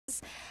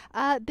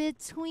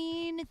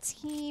between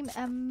Team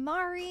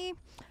Amari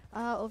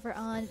over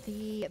on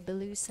the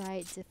blue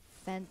side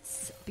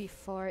defense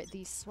before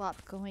the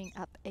swap going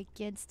up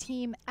against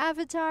Team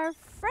Avatar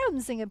from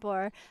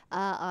Singapore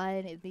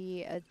on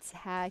the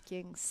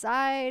attacking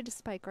side.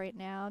 Spike right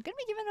now gonna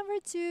be given over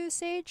to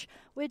Sage,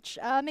 which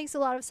makes a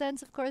lot of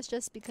sense, of course,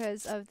 just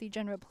because of the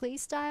general play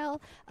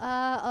style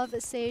of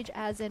Sage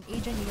as an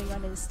agent. You don't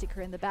want to stick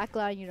her in the back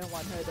line. You don't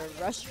want her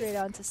to rush straight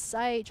onto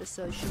site just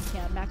so she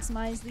can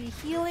maximize the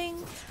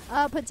healing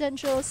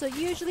potential. So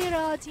usually a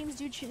lot of teams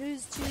do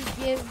choose to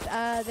give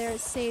their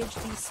Sage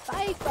the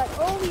spike, but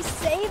we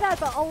say that,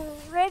 but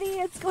already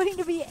it's going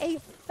to be a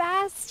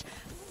fast,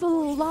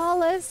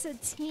 flawless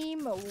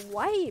team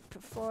wipe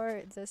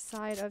for the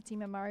side of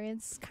Team Amari.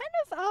 It's kind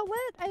of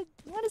what I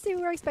want to say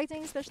we were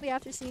expecting, especially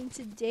after seeing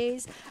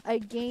today's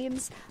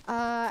games.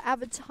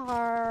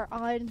 Avatar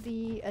on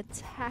the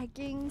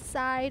attacking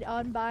side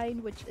on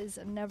Bind, which is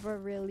never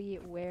really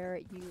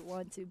where you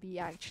want to be.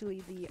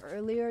 Actually, the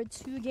earlier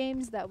two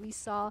games that we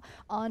saw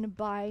on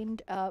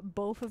Bind,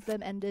 both of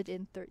them ended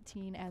in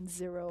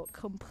 13-0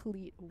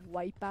 complete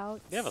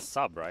wipeouts. They have a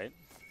sub, right?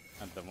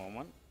 At the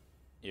moment.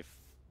 If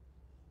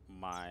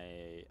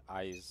my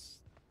eyes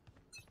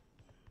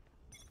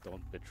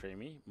don't betray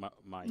me,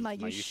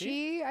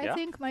 Mayushi, I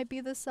think, might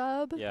be the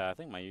sub. Yeah, I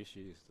think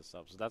Mayushi is the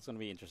sub. So that's going to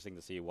be interesting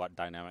to see what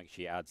dynamic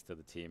she adds to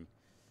the team.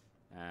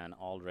 And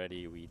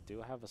already we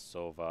do have a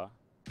Sova.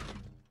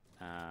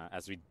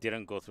 As we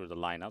didn't go through the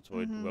lineups,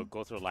 we'll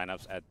go through the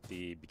lineups at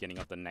the beginning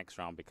of the next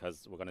round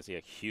because we're going to see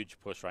a huge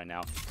push right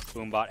now.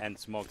 Boombot and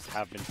Smokes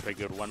have been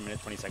triggered. 1 minute,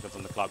 20 seconds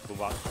on the clock.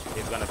 Boombot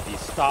is going to be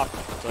stopped.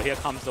 So here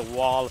comes the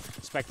wall.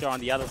 Spectre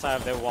on the other side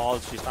of their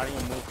walls. She's starting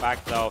to move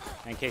back though.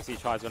 And KC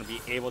Chua is going to be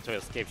able to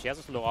escape. She has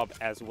a slow up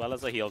as well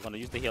as a heal. Going to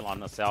use the heal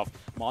on herself.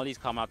 Molly's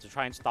come out to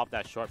try and stop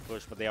that short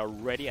push, but they are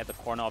already at the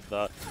corner of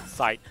the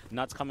site.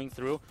 Nuts coming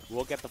through.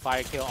 We'll get the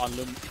fire kill on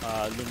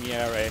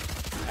Lumiere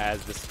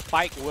as the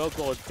spike will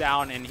go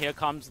down, and here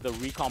comes the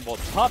recon bolt.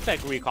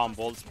 Perfect recon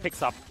bolts,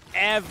 picks up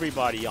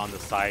everybody on the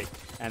site,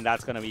 and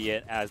that's going to be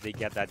it as they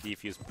get that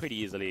defuse pretty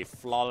easily.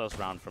 Flawless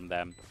round from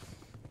them.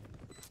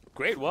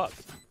 Great work.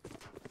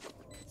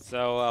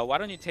 So why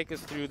don't you take us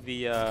through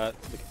the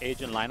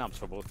agent lineups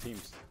for both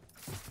teams?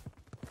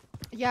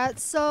 Yeah,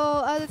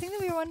 so the thing that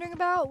we were wondering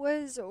about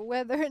was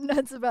whether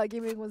Nuts About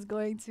Gaming was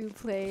going to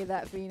play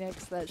that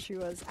Phoenix that she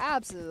was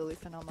absolutely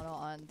phenomenal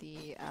on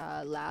the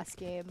last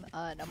game,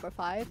 number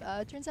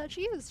 5. Turns out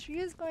she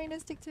is going to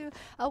stick to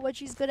what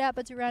she's good at,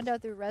 but to round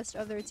out the rest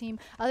of their team.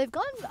 They've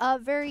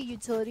gone very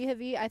utility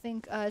heavy, I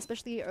think,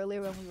 especially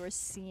earlier when we were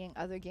seeing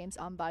other games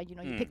on by. You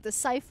know, you pick the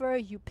Cypher,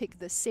 you pick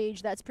the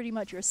Sage, that's pretty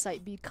much your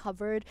site B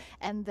covered,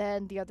 and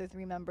then the other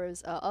 3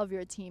 members of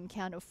your team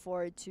can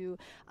afford to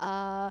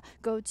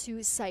go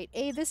to site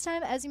A this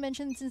time, as you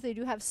mentioned, since they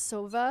do have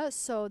Sova,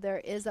 so there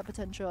is that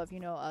potential of, you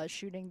know,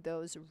 shooting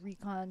those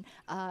recon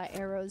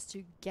arrows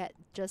to get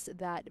just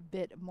that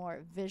bit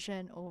more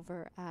vision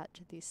over at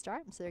the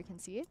start. So you can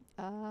see it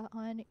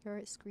on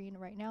your screen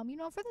right now. You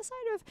know, for the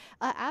side of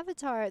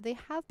Avatar, they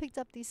have picked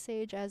up the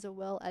Sage as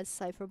well as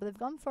Cypher, but they've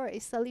gone for a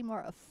slightly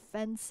more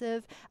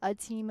offensive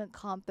team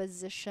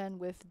composition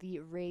with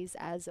the Raze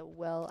as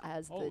well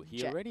as the Oh, he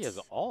Jet. already has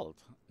ult.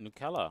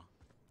 Nukella.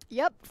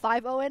 Yep,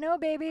 5-0-0,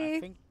 baby. I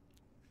think,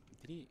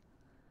 did he?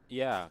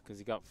 Yeah, because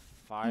he got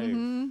 5.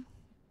 And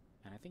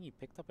I think he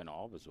picked up an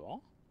orb as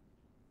well.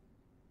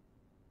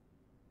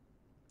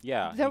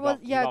 Yeah, there was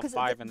because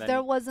there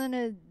he wasn't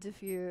a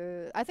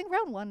diffuse. I think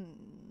round 1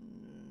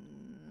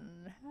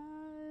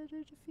 had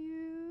a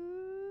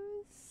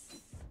diffuse.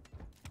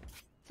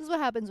 This is what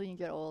happens when you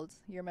get old.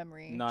 Your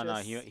memory. No,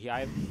 he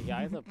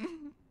either.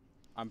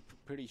 I'm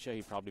pretty sure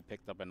he probably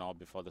picked up an orb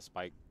before the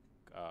spike.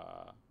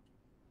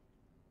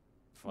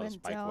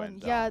 Went down.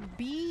 Yeah,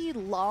 B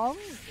long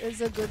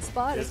is a good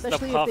spot, This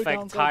especially is the if they perfect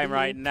don't time go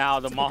right now.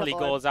 The to pick up Molly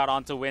orb. goes out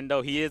onto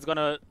window. He is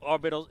gonna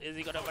orbital. Is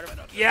he gonna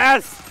orbital?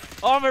 Yes!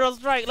 Orbital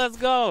strike. Let's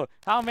go.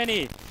 How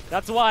many?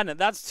 That's 1.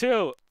 That's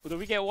 2. Do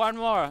we get 1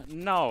 more?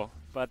 No.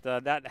 But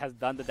that has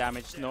done the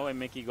damage. Snow and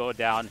Mickey go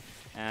down.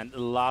 And the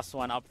last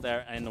one up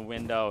there in the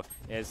window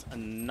is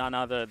none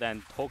other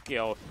than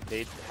Tokyo.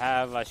 They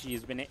have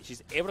she's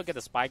able to get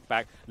the spike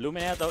back.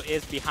 Luminaire though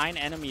is behind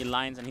enemy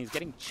lines and he's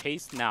getting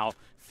chased now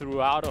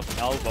throughout of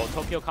elbow.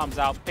 Tokyo comes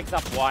out, picks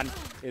up 1,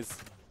 is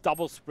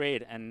double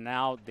sprayed, and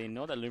now they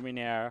know that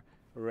Luminaire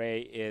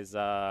Ray is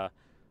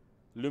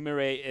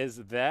Lumiray is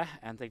there,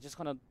 and they're just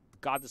gonna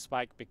guard the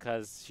spike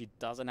because she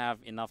doesn't have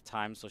enough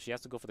time, so she has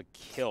to go for the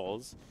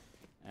kills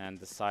and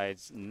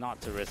decides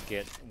not to risk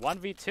it.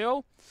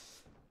 1v2.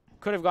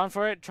 Could have gone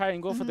for it, try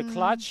and go for the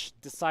clutch,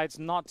 decides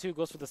not to,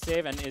 goes for the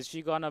save, and is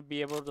she gonna be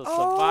able to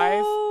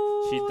survive?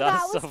 She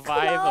does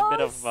survive.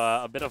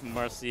 A bit of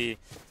mercy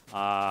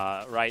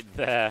right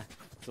there.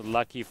 So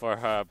lucky for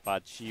her,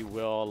 but she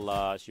will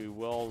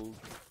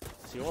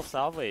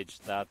salvage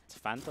that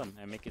Phantom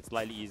and make it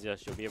slightly easier.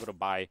 She'll be able to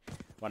buy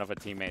one of her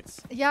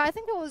teammates. Yeah, I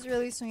think that was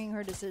really swinging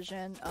her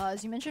decision.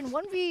 As you mentioned,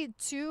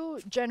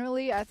 1v2,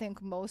 generally, I think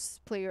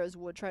most players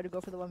would try to go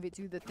for the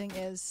 1v2. The thing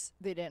is,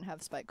 they didn't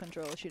have spike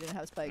control. She didn't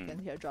have spike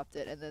and she had dropped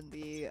it. And then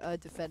the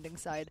defending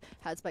side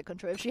had spike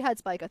control. If she had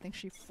spike, I think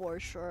she for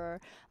sure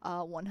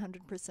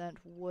 100%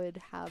 would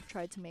have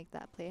tried to make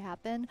that play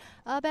happen.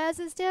 But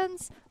as it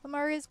stands,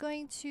 Amari is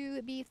going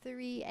to be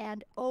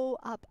 3-0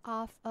 up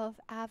off of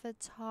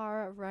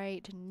Avatar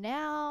right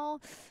now.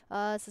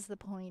 This is the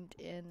point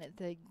in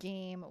the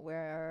game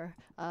where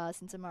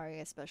since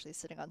Amari, especially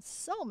sitting on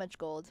so much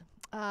gold,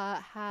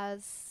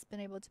 has been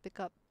able to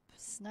pick up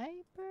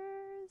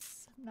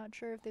snipers. I'm not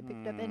sure if they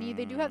picked up any.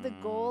 They do have the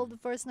gold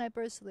for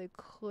snipers, so they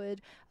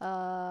could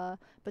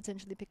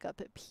potentially pick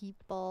up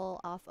people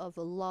off of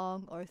a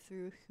long or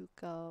through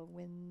hookah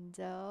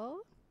window.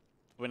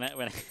 When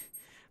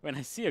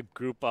I see a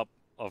group up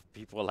of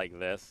people like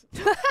this,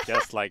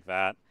 just like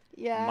that,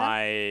 yeah,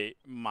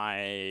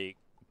 my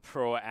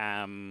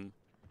pro-am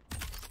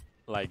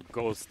like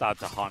goals start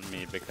to haunt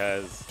me,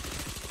 because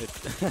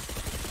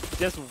it's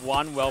just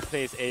one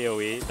well-placed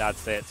AoE,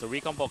 that's it. So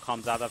recon ball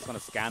comes out, that's going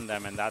to scan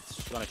them, and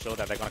that's going to show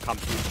that they're going to come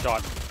through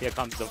shot. Here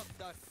comes the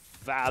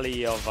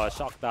valley of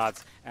shock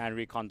darts and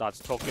recon darts.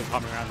 Tokyo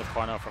coming around the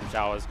corner from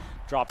showers,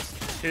 drops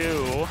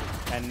 2,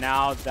 and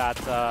now that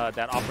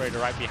that operator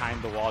right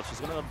behind the wall, she's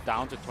going to go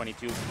down to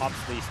 22, pops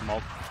the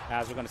smoke,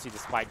 as we're going to see the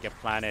spike get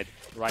planted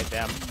right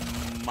there.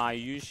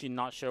 Mayushi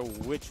not sure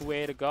which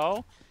way to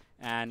go,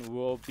 and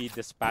will be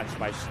dispatched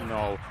by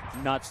Snow.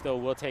 Nuts though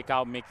will take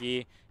out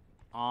Mickey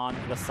on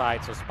the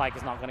side, so spike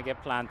is not going to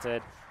get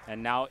planted.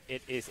 And now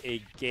it is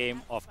a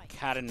game of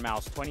cat and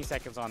mouse. 20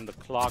 seconds on the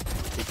clock.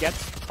 He gets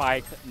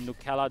spike.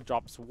 Nukella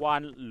drops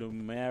 1.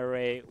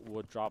 Lumere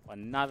will drop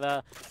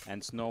another,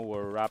 and Snow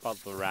will wrap up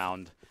the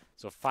round.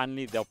 So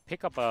finally, they'll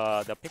pick up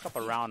a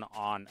round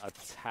on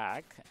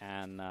attack,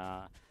 and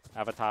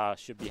Avatar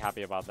should be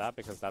happy about that,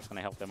 because that's going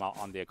to help them out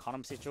on the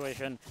economy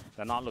situation.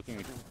 They're not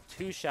looking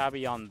too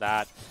shabby on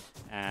that,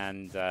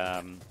 and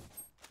they're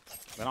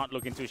not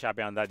looking too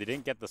shabby on that. They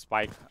didn't get the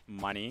spike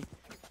money,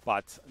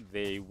 but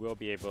they will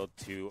be able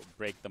to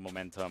break the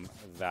momentum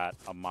that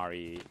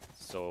Amari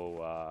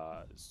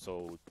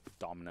so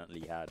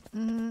dominantly had.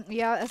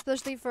 Yeah,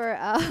 especially for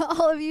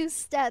all of you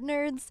stat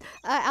nerds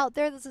out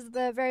there. This is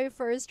the very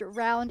first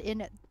round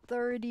in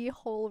 30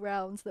 whole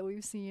rounds that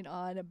we've seen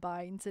on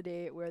Bind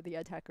today, where the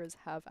attackers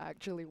have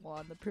actually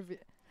won. The previous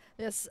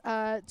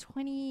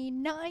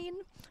 29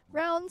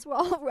 rounds were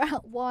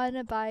all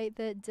won by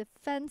the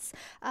defense.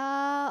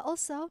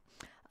 Also,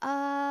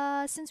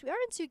 since we are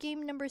into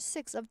game number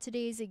 6 of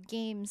today's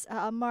games,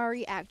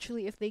 Amari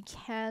actually, if they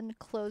can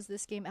close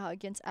this game out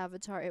against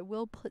Avatar, it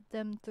will put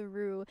them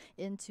through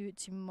into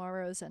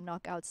tomorrow's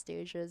knockout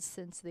stages,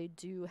 since they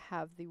do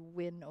have the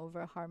win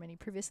over Harmony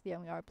previously,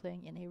 and we are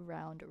playing in a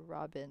round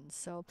robin.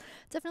 So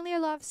definitely a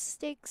lot of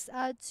stakes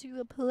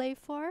to play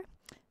for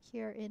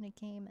here in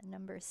game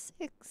number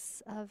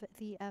 6 of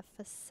the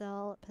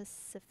FSL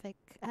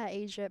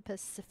Asia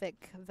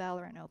Pacific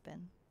Valorant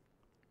Open.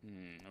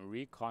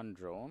 Recon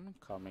drone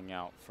coming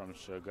out from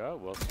Sugar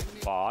will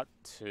spot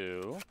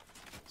 2,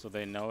 so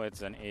they know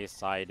it's an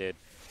A-sided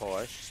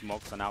push.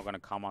 Smokes are now going to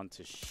come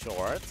onto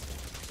short.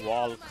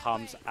 Wall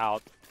comes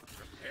out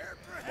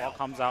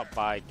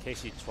by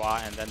Keishi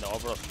Chua, and then the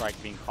overall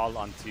strike being called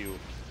onto,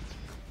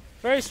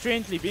 very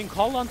strangely, being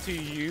called onto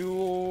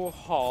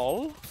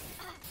U-Hall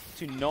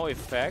to no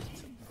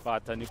effect,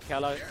 but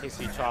Nukella,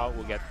 Keishi Chua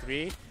will get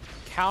 3.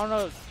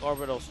 Counter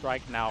orbital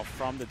strike now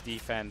from the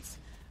defense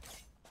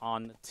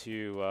on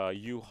to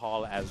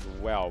U-Hall as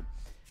well.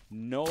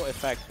 No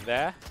effect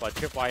there, but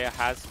Tripwire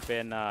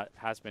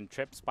has been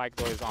tripped. Spike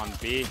though is on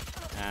B,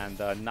 and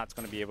Nut's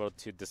going to be able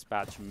to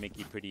dispatch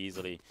Mickey pretty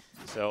easily.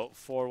 So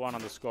 4-1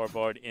 on the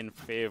scoreboard in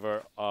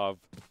favor of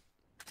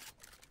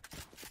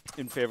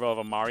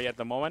Amari at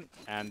the moment,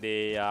 and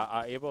they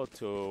are able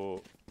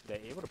to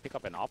pick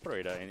up an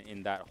operator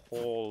in that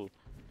whole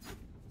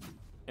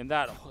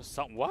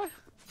what?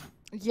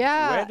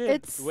 Yeah,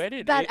 where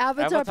did that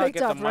Avatar picked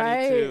get up, the money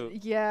right? to?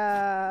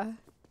 Yeah.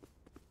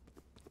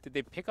 Did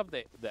they pick up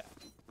the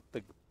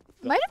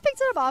Might have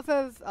picked it up off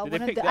of one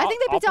of the. I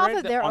think they picked it off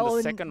of their on own.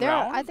 The second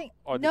round? I think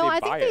or did no, they I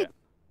buy think it?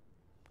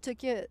 they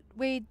took it.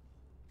 Wait,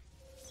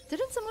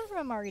 didn't someone from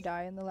Amari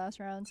die in the last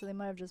round? So they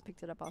might have just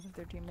picked it up off of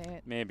their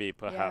teammate. Maybe,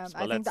 perhaps. Yeah,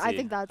 but let's see. I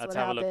think that's let's what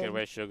have happened. a look at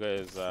where Sugar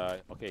is.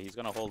 Okay, he's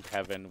gonna hold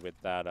Heaven with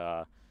that.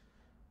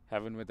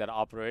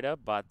 Operator,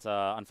 but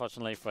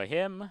unfortunately for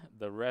him,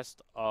 the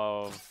rest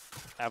of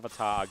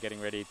Avatar are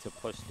getting ready to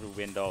push through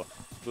window.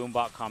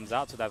 Boombot comes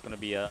out, so that's going to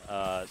be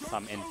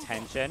some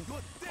intention.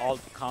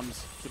 Alt comes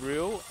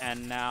through,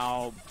 and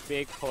now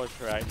big push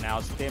right now.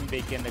 Stim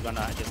Bacon, they're going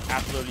to just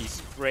absolutely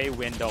spray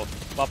window.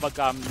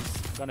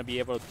 Bubblegum's going to be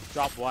able to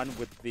drop 1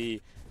 with the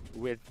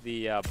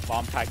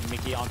bomb pack.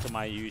 Mickey onto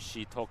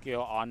Mayushi,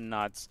 Tokyo on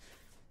Nuts.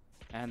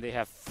 And they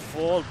have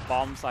full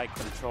bomb site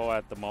control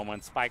at the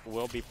moment. Spike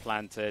will be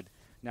planted.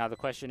 Now the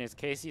question is,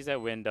 Casey's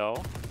at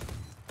window.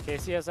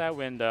 Casey is at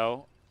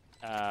window.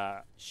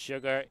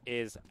 Sugar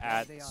is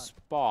at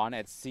spawn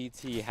at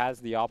CT, has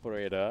the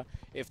operator.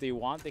 If they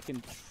want, they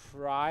can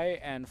try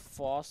and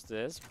force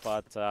this,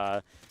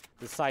 but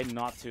decide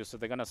not to. So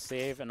they're going to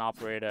save an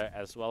operator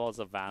as well as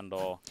a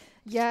Vandal.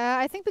 Yeah,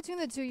 I think between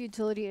the two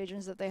utility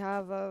agents that they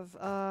have of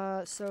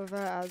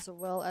Sova as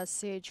well as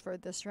Sage for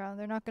this round,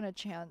 they're not going to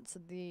chance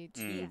the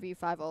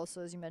 2v5.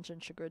 Also, as you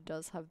mentioned, Sugar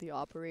does have the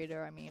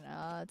operator. I mean,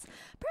 it's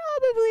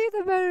probably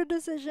the better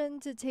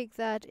decision to take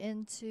that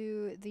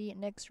into the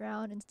next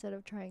round instead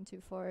of trying to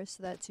force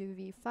that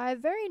 2v5.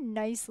 Very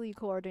nicely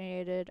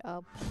coordinated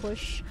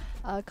push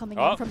coming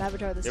in from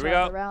Avatar this start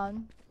of the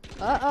round.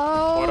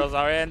 Uh-oh! Portals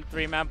are in.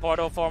 3-man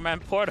portal, 4-man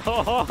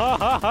portal.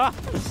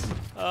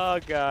 Oh,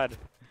 God.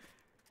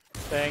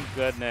 Thank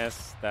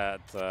goodness that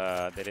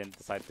they didn't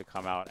decide to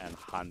come out and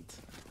hunt.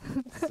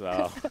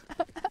 So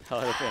that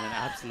would have been an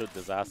absolute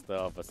disaster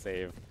of a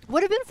save.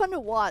 Would have been fun to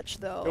watch,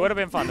 though. It would have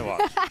been fun to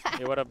watch.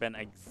 It would have been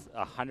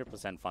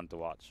 100% fun to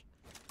watch.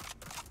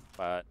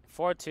 But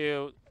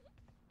 4-2.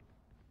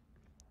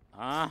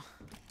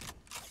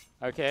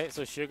 Okay,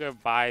 so Sugar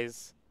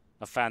buys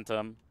a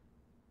Phantom,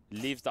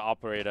 leaves the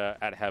operator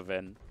at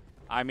Heaven.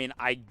 I mean,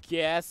 I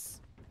guess...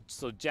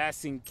 So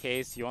just in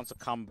case she wants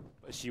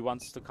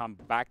to come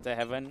back to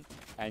Heaven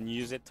and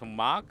use it to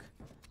mark.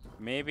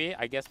 Maybe,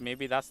 I guess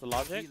maybe that's the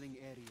logic.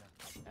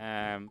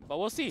 But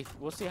we'll see.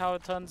 We'll see how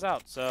it turns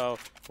out. So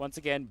once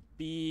again,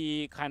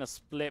 B kind of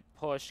split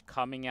push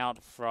coming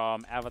out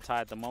from Avatar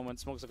at the moment.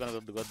 Smokes are going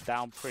to go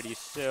down pretty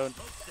soon.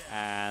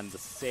 And the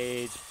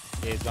Sage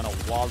is going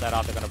to wall that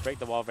out. They're going to break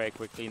the wall very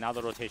quickly. Now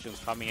the rotation's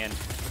coming in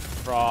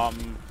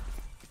from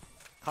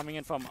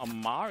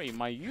Amari.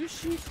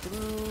 Mayushi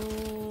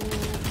through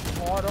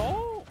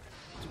portal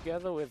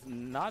together with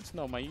Nuts.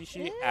 No,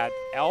 Mayushi at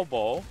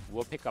elbow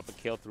will pick up a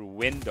kill through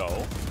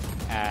window.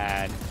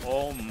 And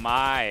oh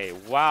my,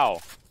 wow.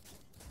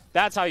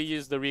 That's how you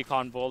use the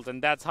recon bolt,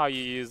 and that's how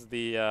you use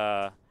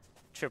the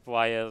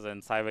tripwires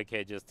and cyber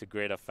cages to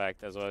great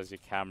effect, as well as your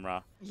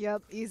camera.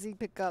 Yep, easy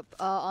pickup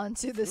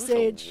onto the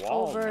Sage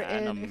over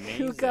in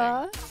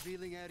Hookah.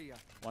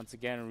 Once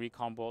again,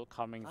 recon bolt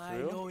coming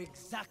through. I know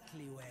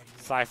exactly where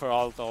Cypher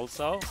ult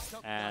also,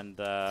 and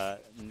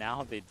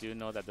now they do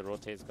know that the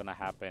rotate is gonna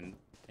happen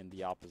in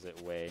the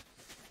opposite way.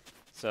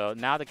 So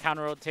now the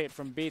counter rotate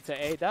from B to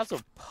A. That's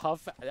a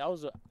perfect.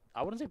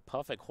 I wouldn't say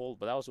perfect hold,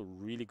 but that was a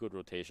really good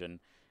rotation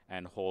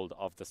and hold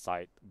of the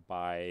site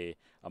by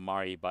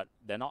Amari. But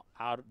they're not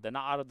out. They're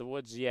not out of the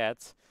woods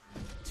yet.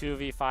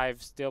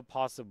 2v5 still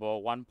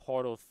possible. One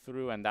portal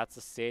through, and that's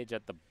a Sage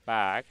at the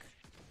back.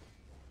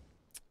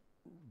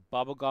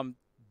 Bubblegum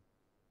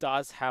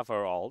does have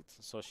her ult,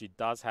 so she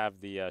does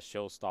have the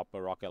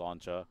showstopper rocket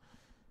launcher.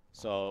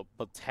 So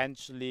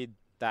potentially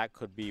that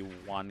could be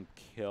one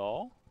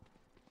kill,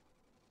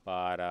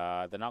 but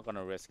they're not going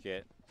to risk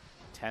it.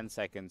 10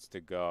 seconds to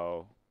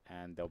go,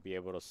 and they'll be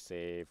able to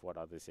save. What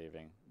are they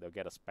saving? They'll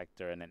get a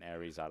Spectre and an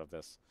Ares out of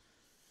this.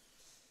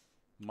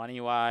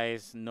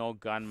 Money-wise, no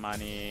gun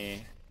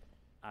money.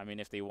 I mean,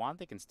 if they want,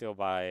 they can still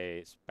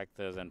buy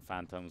Spectres and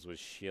Phantoms with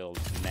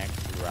shields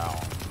next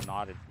round.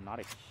 Not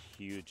a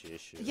huge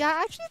issue. Yeah,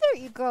 actually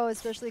their eco,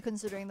 especially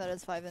considering that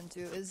it's 5 and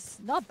 2, is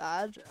not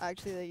bad.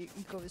 Actually, the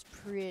eco is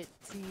pretty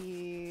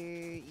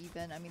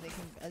even. I mean, they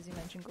can, as you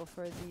mentioned, go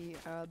for the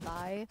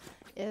buy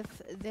if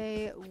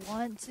they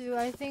want to.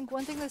 I think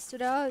one thing that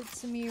stood out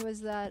to me was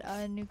that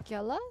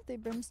Nukela, the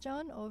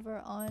Brimstone,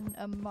 over on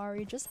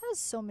Amari, just has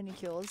so many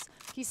kills.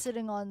 He's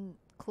sitting on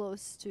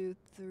close to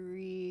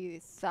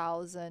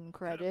 3,000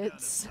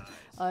 credits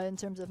in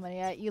terms of money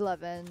at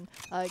 11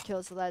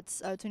 kills, so that's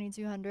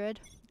 2,200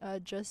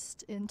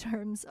 just in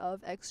terms of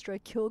extra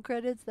kill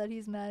credits that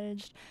he's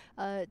managed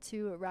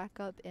to rack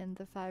up in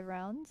the 5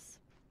 rounds.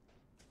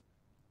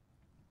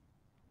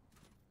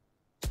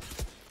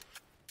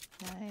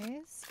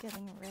 Nice,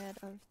 getting rid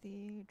of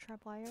the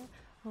trapwire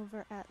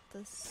over at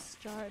the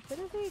start. Bit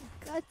of a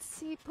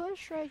gutsy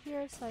push right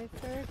here.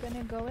 Cypher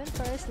gonna go in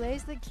first,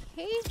 lays the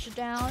cage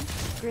down.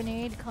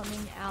 Grenade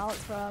coming out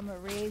from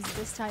Raze.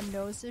 This time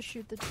knows to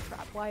shoot the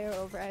trapwire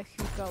over at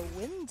Hookah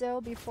window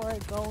before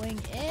going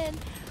in.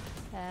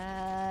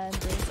 And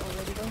Raze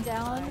already going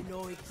down.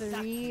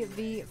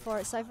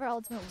 3v4. Cypher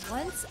ultimate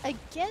once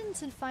again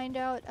to find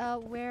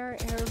out where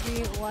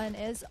everyone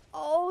is.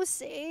 Oh,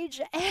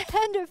 Sage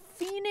and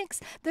Phoenix,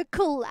 the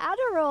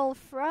collateral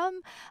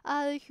from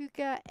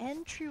Hookah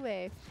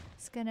entryway.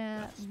 It's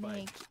gonna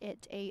make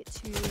it a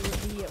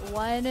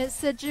 2v1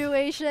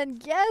 situation.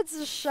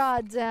 Gets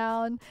shot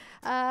down.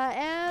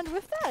 And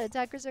with that,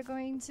 attackers are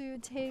going to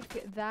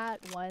take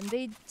that one.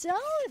 They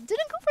didn't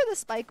go for the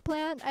spike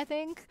plant, I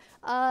think.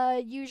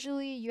 that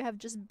usually you have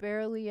just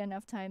barely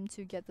enough time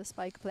to get the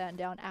spike plant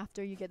down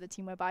after you get the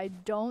team whip. I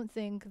don't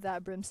think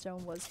that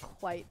Brimstone was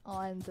quite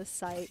on the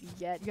site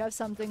yet. You have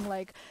something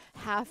like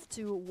half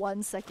to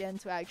 1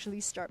 second to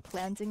actually start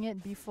planting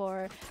it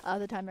before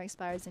the timer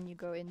expires and you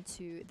go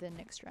into the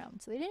next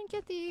round. So they didn't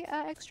get the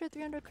extra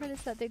 300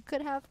 credits that they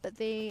could have, but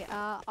they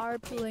are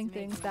pulling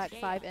things back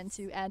 5 and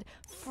 2. And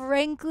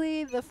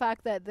frankly, the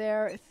fact that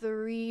they're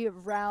 3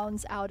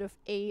 rounds out of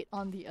 8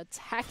 on the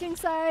attacking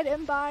side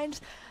in bind,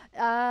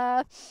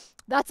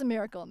 that's a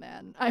miracle,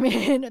 man. I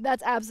mean,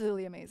 that's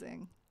absolutely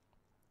amazing.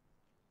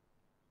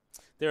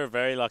 They were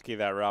very lucky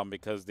that round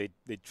because they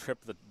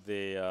tripped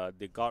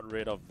they got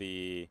rid of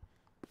the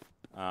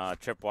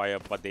tripwire,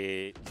 but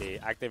they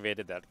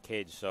activated that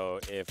cage.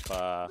 So if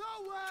well,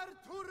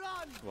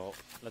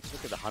 let's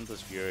look at the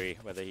Hunter's Fury,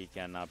 whether he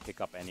can pick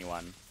up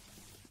anyone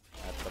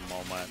at the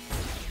moment.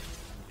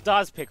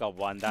 Does pick up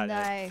one. That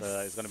nice.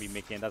 is going to be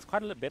making, that's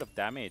quite a little bit of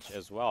damage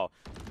as well.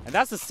 And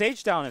that's the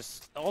Sage down is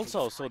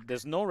also, so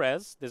there's no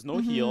res, there's no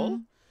heal,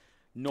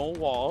 no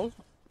wall,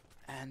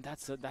 and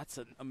that's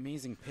an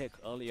amazing pick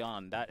early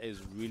on. That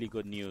is really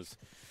good news.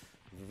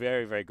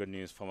 Very, very good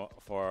news for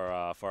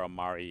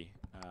Amari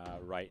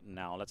right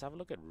now. Let's have a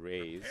look at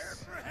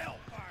Raze.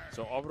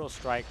 So Orbital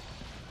Strike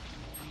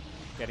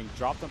getting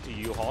dropped onto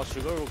U-Haul.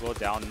 Sugar will go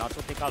down. Nuts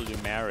will take out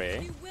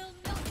Lumere.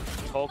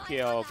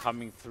 Tokyo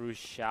coming through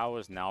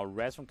showers now.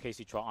 Res from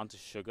KC Chua onto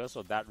Sugar,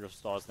 so that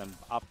restores them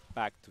up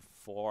back to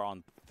 4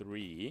 on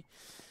 3.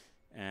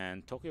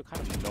 And Tokyo kind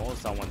of knows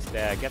someone's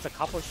there. Gets a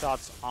couple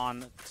shots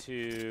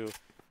onto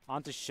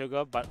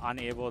Sugar, but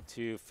unable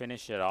to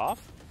finish it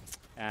off.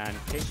 And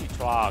KC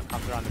Chua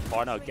comes around the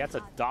corner, gets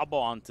a double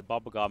onto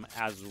Bubblegum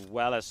as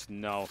well as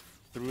Snow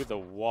through the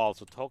wall.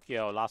 So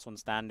Tokyo, last one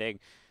standing,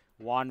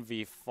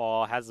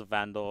 1v4, has a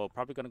Vandal,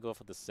 probably going to go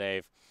for the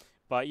save.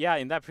 But yeah,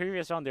 in that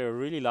previous round, they were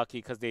really lucky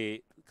because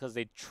they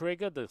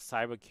triggered the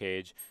Cyber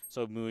Cage.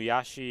 So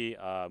Musashi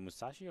or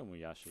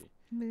Muyashi?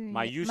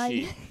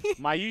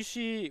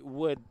 Mayushi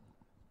would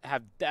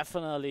have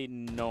definitely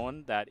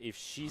known that if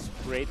she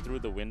sprayed through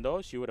the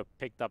window, she would have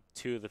picked up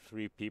 2 to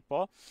 3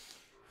 people.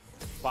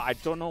 But I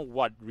don't know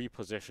what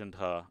repositioned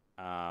her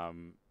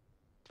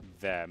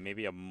there.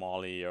 Maybe a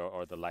Molly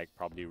or the like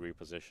probably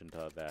repositioned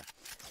her there.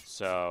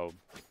 So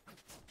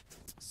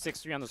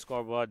 6-3 on the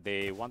scoreboard.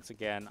 They once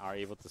again are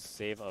able to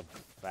save a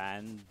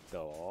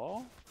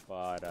Vandal,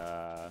 but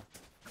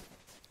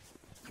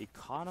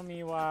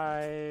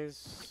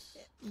economy-wise,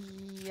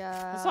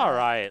 yeah, it's all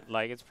right.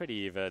 Like, it's pretty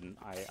even.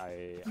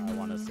 I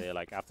want to say,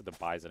 like, after the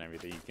buys and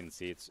everything, you can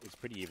see it's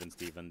pretty even,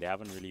 Steven. They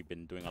haven't really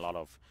been doing a lot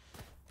of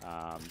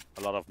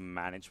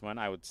management.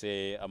 I would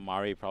say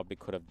Amari probably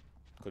could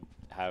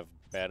have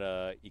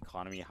better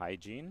economy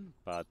hygiene,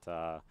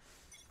 but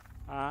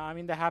I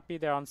mean, they're happy.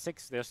 They're on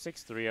 6. They're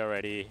 6-3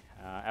 already.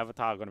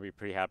 Avatar are going to be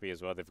pretty happy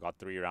as well. They've got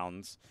 3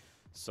 rounds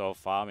so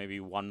far. Maybe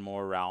one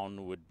more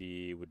round would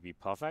be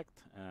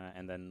perfect.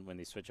 And then when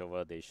they switch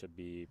over, they should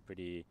be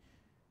pretty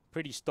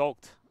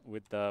stoked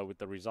with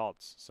the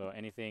results. So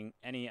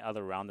any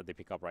other round that they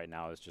pick up right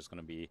now is just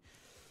going to be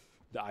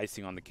the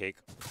icing on the cake.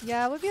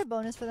 Yeah, it would be a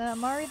bonus for them.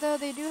 Amari, though,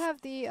 they do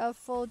have the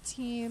full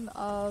team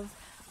of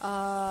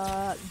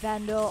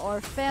Vandal or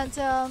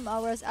Phantom,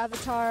 whereas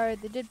Avatar,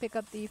 they did pick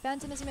up the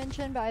Phantom as you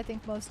mentioned, but I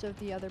think most of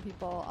the other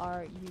people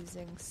are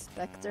using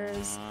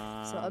Spectres,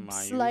 so a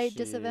slight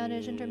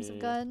disadvantage in terms of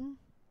gun.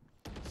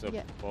 So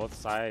yeah, both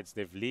sides,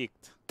 they've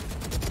leaked.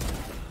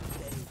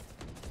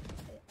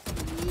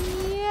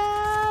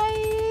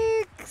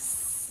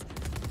 Yikes!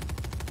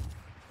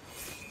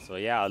 So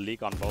yeah, a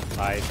leak on both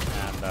sides,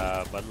 and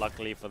but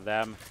luckily for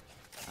them,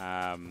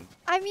 I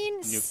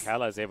mean,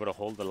 Nukella is able to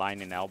hold the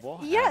line in elbow.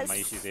 Yes. And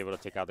Mayushi is able to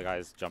take out the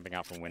guys jumping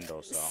out from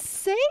windows. So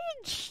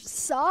Sage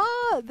saw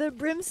the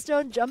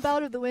Brimstone jump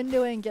out of the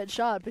window and get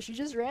shot, but she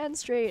just ran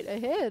straight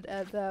ahead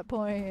at that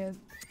point.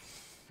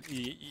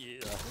 Yeah,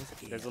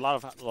 there's a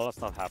lot of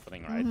stuff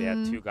happening, right? They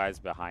had 2 guys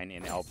behind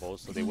in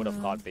elbows, so they would have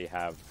thought they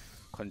have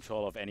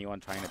control of anyone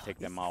trying to take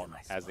them out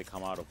as they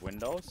come out of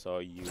windows. So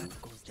you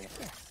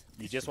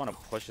just want to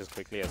push as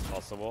quickly as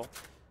possible.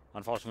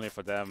 Unfortunately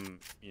for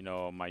them, you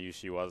know,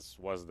 Mayushi was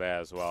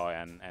there as well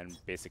and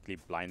basically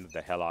blinded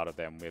the hell out of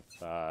them with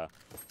the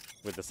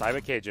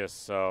cyber cages.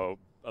 So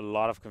a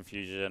lot of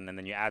confusion, and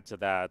then you add to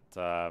that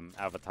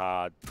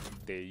Avatar,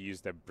 they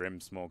used their brim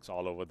smokes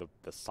all over the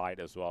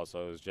site as well.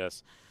 So it was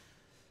just,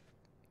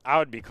 I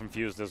would be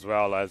confused as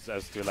well as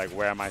to like,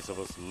 where am I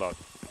supposed to look,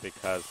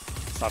 because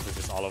stuff is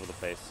just all over the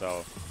place.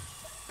 So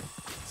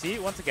see,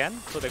 once again,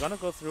 so they're going to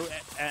go through,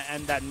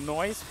 and that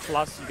noise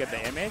plus you get the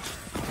image.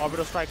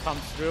 Orbital Strike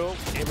comes through,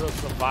 able to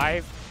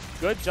survive.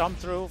 Good jump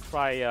through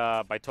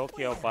by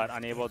Tokyo, but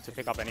unable to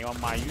pick up anyone.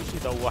 Mayushi,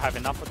 though, will have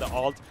enough of the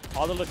ult.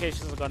 All the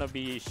locations are going to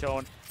be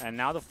shown, and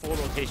now the full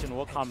rotation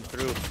will come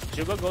through.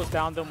 Sugar goes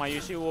down, though.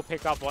 Mayushi will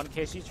pick up one.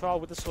 KC Chua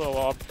with the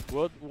slow up.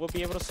 We'll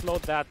be able to slow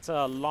that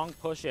long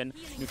push in.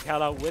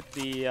 Nukella with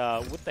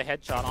the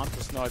headshot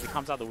onto Snow as he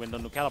comes out the window.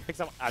 Nukella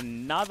picks up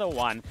another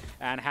one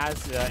and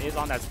is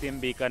on that stim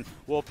beacon.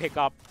 Will pick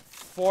up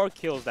 4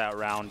 kills that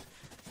round.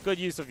 good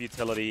use of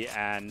utility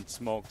and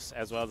smokes,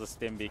 as well as a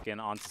stim beacon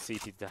onto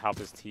CT to help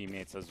his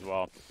teammates as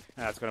well.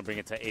 And that's going to bring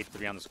it to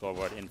 8-3 on the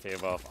scoreboard in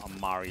favor of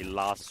Amari.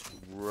 Last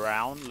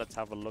round, let's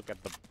have a look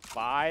at the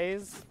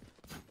buys.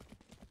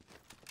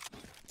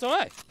 It's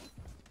alright.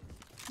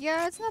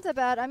 Yeah, it's not that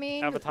bad. I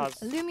mean, Avatar's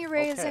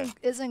Lumiray okay.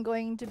 isn't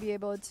going to be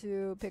able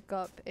to pick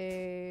up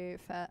a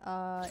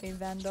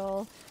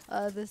Vandal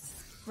this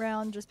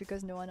round just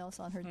because no one else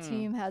on her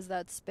team has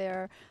that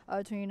spare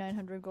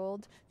 2,900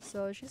 gold.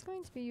 So she's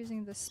going to be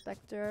using the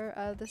Spectre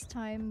this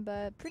time,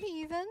 but pretty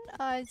even.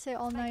 I'd say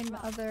all 9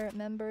 other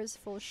members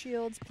full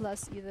shields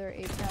plus either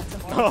a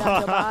Phantom or a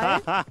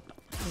Vandal.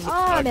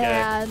 Oh Okay.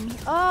 man!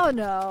 Oh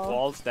no!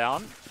 Walls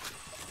down.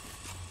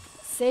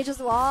 Sage's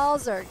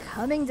walls are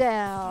coming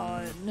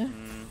down.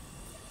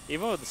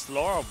 Even with the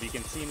slow orb, you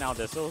can see now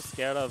they're so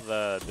scared of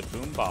the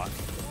boom bot.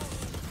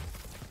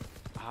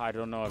 I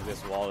don't know if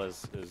this wall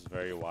is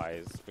very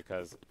wise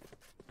because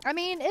I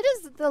mean, it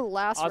is the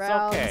last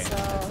round. It's okay.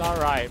 So. It's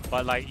alright,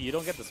 but like you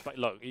don't get the spike.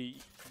 Look, they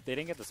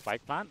didn't get the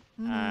spike plant,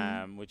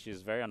 which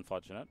is very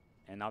unfortunate.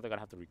 And now they're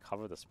gonna have to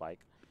recover the spike.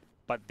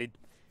 But they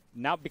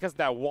now because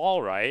that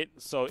wall, right?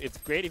 So it's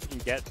great if you can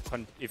get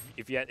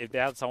if they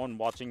have someone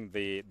watching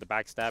the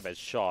backstab as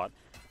shot.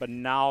 But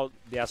now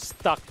they are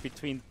stuck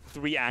between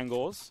 3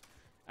 angles,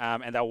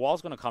 and that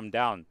wall's gonna come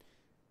down.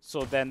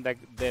 So then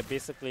they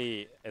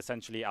basically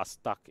essentially are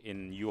stuck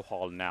in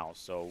U-Haul now.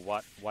 So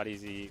what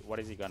is he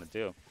gonna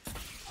do?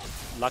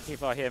 Lucky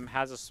for him,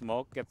 has a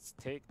smoke,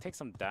 takes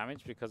some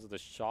damage because of the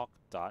shock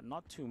dart.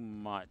 Not too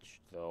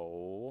much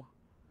though.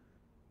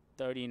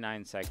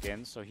 39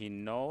 seconds, so he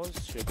knows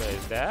Sugar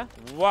is there.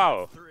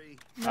 Wow.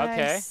 Nice.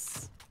 Okay.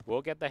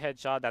 We'll get the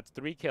headshot. That's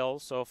 3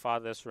 kills so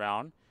far this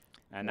round.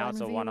 And now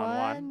it's a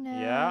 1-on-1.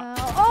 Yeah.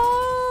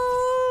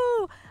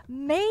 Oh!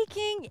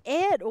 Making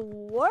it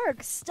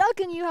work. Stuck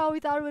in you how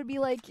we thought it would be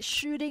like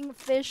shooting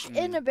fish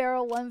in a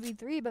barrel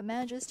 1v3, but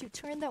manages to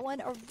turn that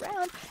one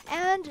around.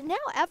 And now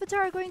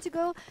Avatar are going to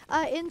go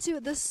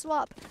into the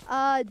swap.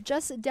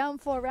 Just down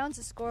 4 rounds.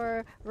 The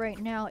score right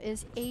now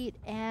is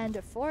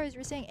 8-4. As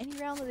we're saying, any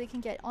round that they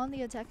can get on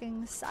the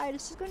attacking side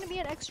is just going to be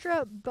an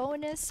extra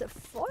bonus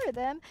for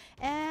them.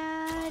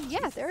 And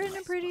yeah, they're in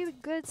a pretty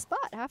good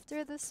spot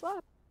after the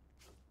swap.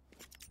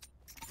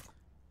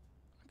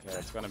 Okay,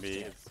 it's gonna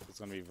be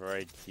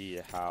very key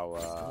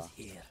how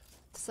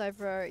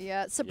Cypher,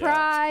 yeah.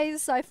 Surprise! Yeah.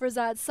 Cypher's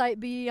at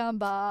site B on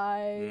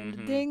buy.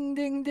 Ding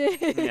ding ding.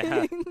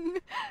 Yeah.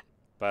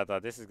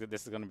 But this is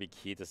gonna be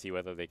key to see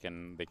whether they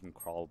can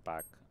crawl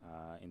back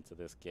into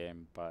this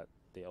game. But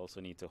they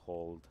also need to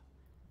hold.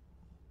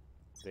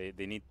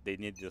 They need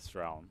this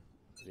round.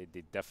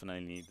 They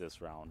definitely need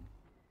this round.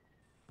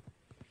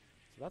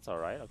 So that's all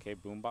right. Okay,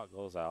 Boombot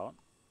goes out.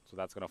 So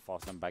that's gonna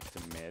force them back to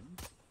mid.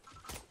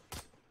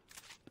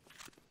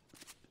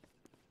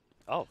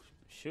 Oh,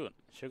 shoot.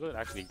 Sugar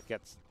actually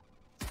gets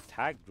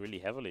tagged really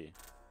heavily.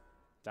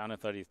 Down to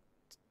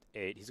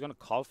 38. He's going to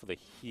call for the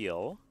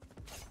heal.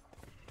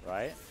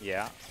 Right?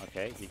 Yeah.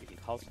 Okay. He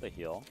calls for the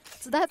heal.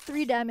 So that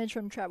 3 damage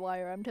from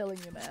Trapwire, I'm telling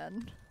you,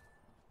 man.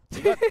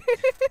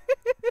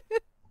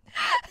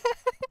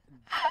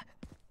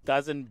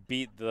 Doesn't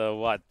beat the,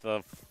 what?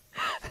 The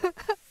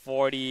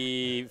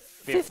 40,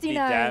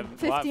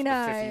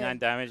 59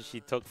 damage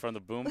he took from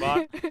the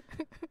Boombot.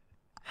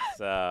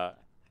 So...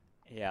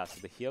 yeah, so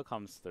the heal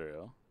comes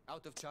through.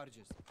 Out of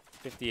charges.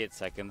 58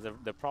 seconds.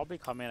 They'll probably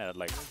come in at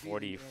like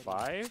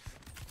 45.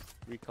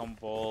 Recon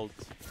bolt.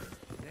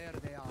 There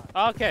they are.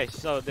 Okay,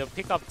 so they'll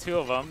pick up 2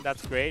 of them.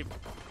 That's great.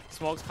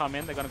 Smokes come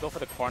in. They're gonna go for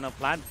the corner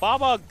plant.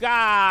 Bubble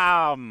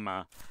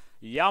gum.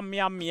 Yum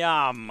yum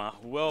yum.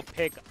 We'll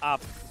pick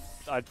up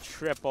a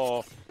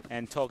triple,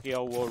 and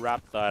Tokyo will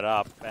wrap that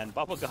up. And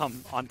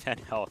Bubblegum on 10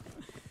 health.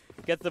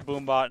 Gets the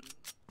Boombot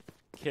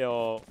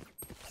kill.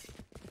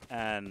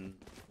 And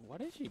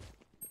what is she?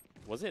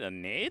 Was it a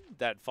nade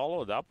that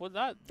followed up with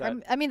that?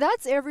 I mean,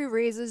 that's every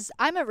Raze's.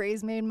 I'm a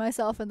Raze main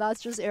myself, and that's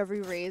just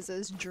every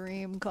Raze's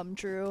dream come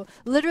true.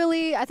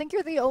 Literally, I think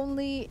you're the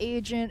only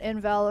agent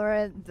in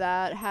Valorant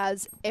that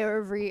has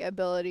every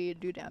ability to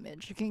do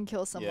damage. You can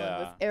kill someone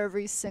with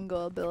every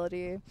single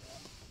ability.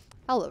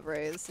 I love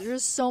Raze.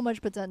 There's so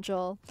much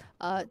potential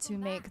to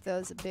make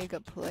those big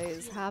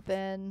plays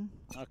happen.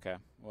 Okay,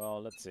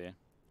 well, let's see.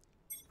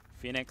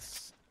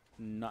 Phoenix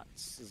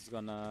Nuts is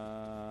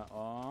gonna...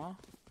 oh.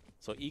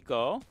 So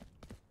eco.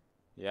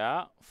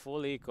 Yeah,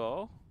 full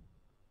eco.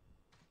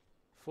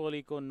 Full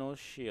eco, no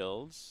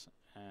shields.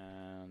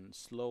 And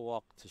slow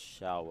walk to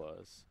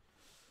showers.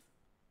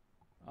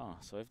 Oh,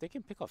 so if they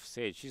can pick off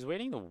Sage, she's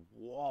waiting the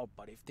wall,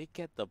 but if they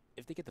get the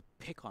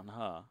pick on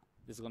her,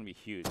 this is gonna be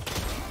huge.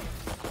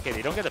 Okay,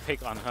 they don't get the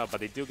pick on her, but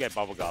they do get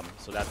bubblegum,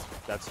 so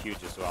that's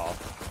huge as well.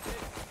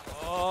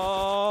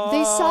 Oh,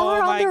 they saw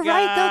her on the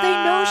right, though. They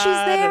know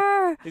she's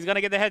there. He's gonna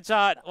get the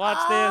headshot.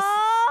 Watch this.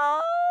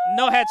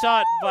 No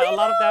headshot, but a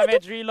lot of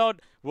damage.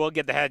 Reload. We'll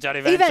get the headshot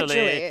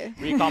eventually.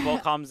 Recombo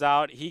comes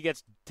out. He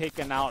gets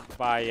taken out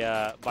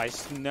by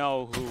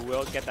Snow, who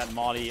will get that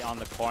molly on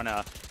the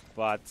corner.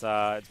 But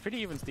it's pretty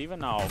even Steven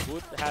now. Who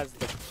has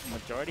the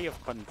majority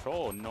of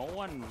control? No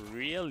one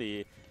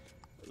really.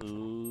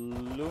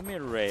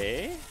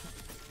 Lumire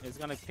is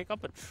going to pick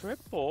up a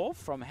triple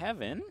from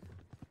Heaven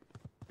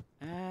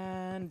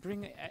and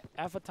bring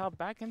Avatar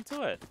back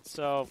into it.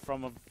 So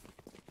from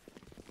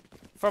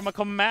a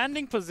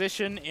commanding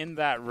position in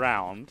that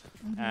round,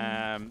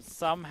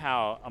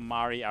 somehow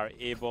Amari are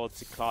able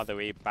to claw their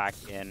way back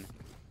in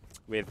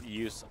with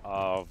use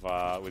of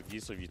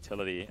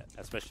utility,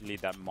 especially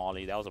that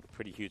molly. That was a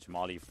pretty huge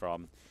molly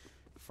from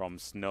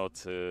Snow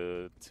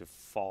to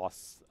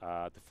force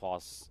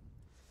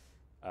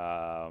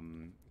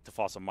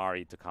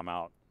Amari to come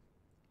out.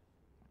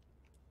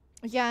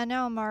 Yeah,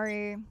 now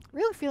Amari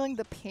really feeling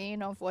the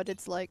pain of what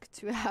it's like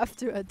to have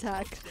to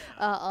attack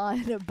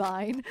on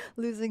Bind,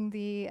 losing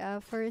the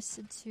first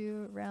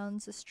 2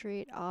 rounds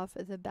straight off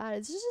the bat.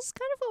 It's just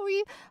kind of what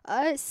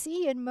we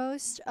see in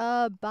most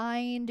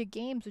Bind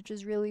games, which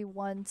is really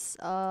once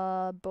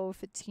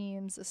both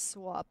teams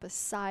swap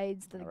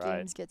sides, the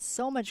games get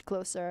so much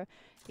closer.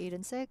 8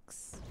 and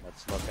 6.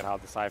 Let's look at how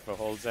the Cypher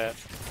holds it.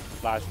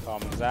 Flash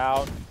comes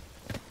out.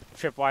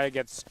 Tripwire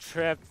gets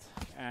tripped.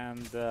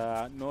 And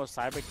no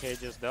cyber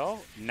cages though.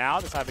 Now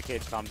the cyber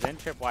cage comes in.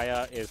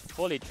 Tripwire is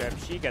fully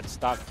tripped. She gets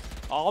stuck.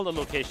 All the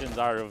locations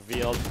are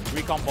revealed.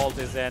 Recon Bolt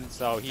is in,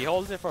 so he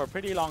holds it for a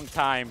pretty long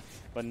time,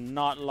 but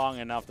not long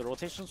enough. The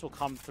rotations will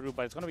come through,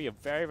 but it's going to be a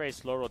very, very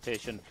slow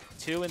rotation.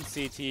 2 in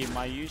CT.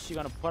 Mayushi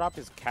going to put up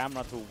his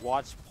camera to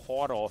watch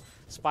Portal.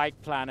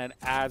 Spike Planet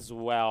as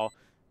well.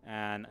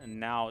 And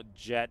now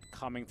Jet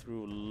coming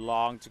through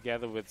long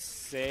together with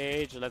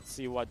Sage. Let's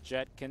see what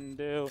Jet can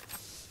do.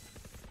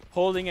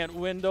 Holding at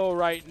window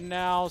right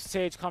now.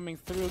 Sage coming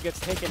through, gets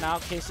taken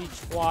out. KC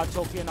Chua,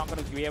 Tokyo not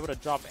going to be able to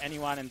drop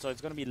anyone, and so it's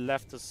going to be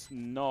left to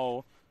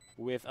Snow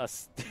with a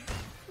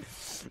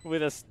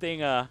with a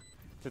stinger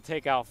to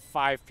take out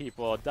 5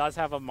 people. Does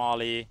have a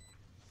molly.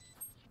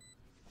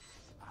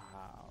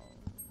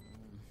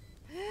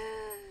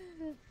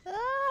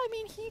 I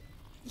mean,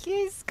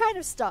 he's kind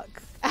of stuck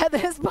at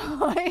this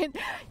point.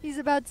 He's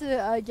about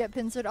to get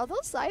pincered. Although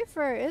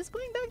Cypher is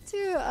going back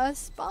to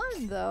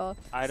spawn though.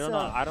 I don't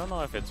know. I don't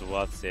know if it's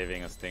worth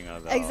saving a stinger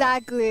though.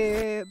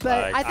 Exactly,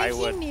 but like, I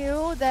think he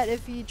knew that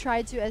if he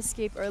tried to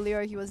escape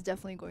earlier, he was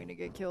definitely going to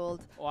get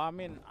killed. Well, I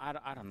mean,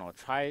 I don't know.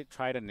 Try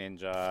the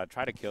ninja.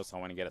 Try to kill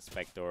someone and get a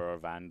Spectre or a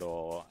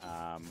Vandal.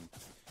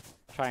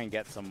 Try and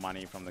get some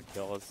money from the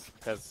kills,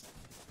 because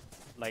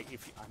like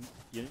if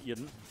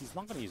he's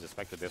not going to use a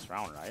Spectre this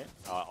round, right?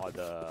 Or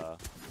the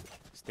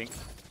Stink?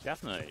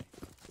 Definitely.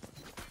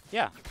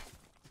 Yeah.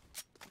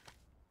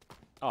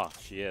 Oh,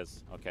 she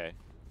is. Okay.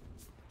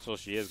 So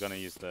she is going to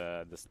use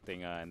the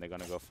Stinger, and they're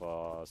going to go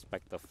for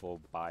Spectre full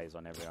buys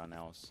on everyone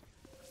else.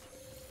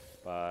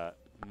 But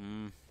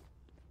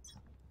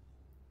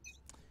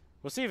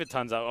we'll see if it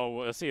turns out. Oh,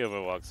 we'll see if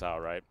it works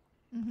out, right?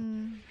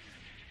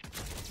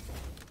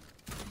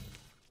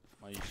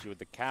 Mayushi with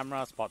the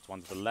camera, spots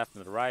one to the left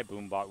and the right.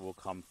 Boombot will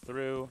come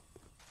through.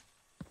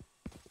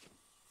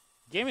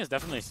 Game is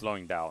definitely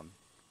slowing down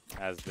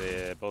as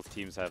both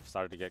teams have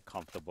started to get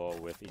comfortable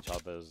with each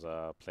other's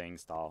playing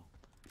style.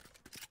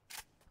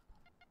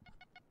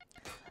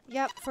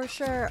 Yep, for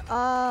sure.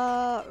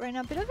 Right now,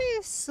 a bit of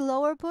a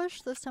slower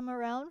push this time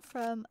around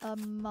from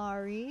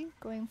Amari,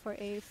 going for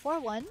a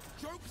 4-1.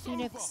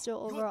 Phoenix still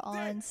over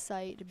on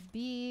site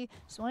B.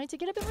 Just wanting to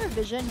get a bit more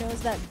vision. Knows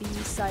that B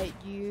site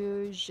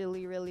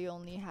usually really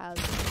only has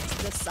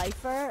the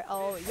Cypher.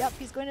 Oh, yep,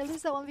 he's going to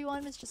lose that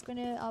 1v1. He's just going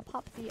to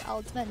pop the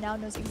ultimate. Now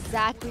knows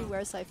exactly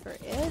where Cypher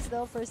is,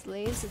 though. First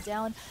lays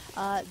down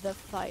the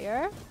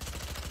fire.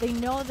 They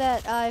know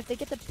that if they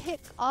get the pick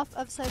off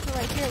of Cypher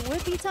right here, it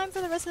would be time for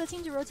the rest of the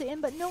team to rotate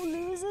in, but no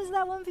loses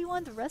that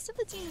 1v1. The rest of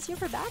the team is here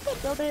for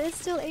backup, though. But it's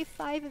still a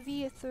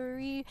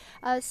 5v3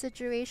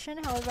 situation.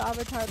 However,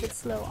 Avatar a bit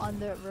slow on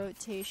the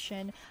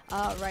rotation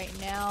right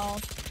now.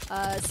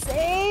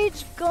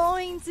 Sage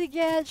going to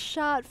get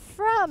shot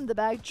from the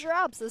back,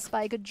 drops the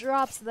spike,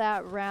 drops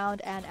that round,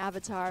 and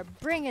Avatar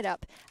bring it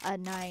up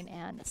 9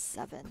 and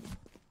 7.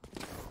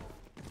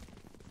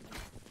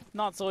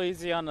 Not so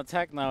easy on the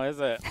tech now, is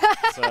it?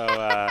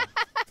 So,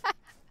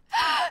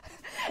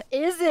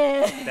 is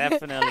it?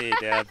 Definitely,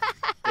 they're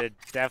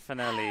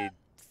definitely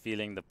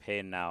feeling the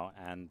pain now,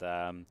 and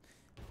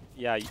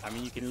yeah, I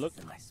mean, you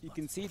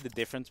can see the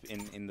difference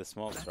in the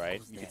smokes,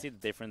 right? You can see the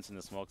difference in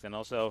the smokes, and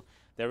also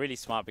they're really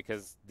smart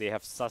because they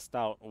have sussed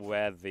out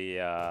where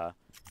the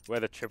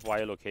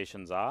tripwire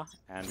locations are,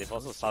 and they've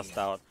also sussed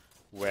out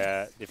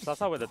where the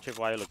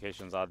tripwire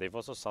locations are. They've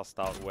also sussed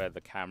out where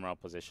the camera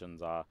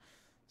positions are.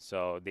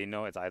 So they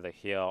know it's either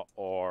here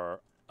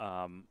or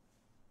on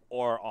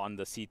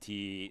the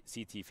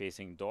CT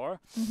facing door.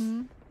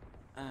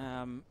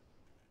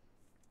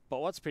 But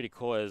what's pretty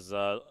cool is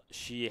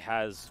she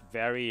has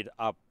varied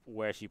up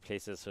where she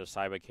places her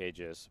cyber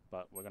cages.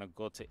 But we're gonna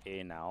go to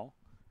A now,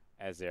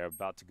 as they're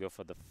about to go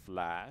for the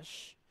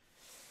flash.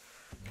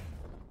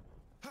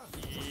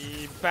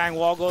 Bang,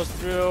 wall goes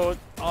through.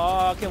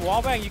 Oh, okay,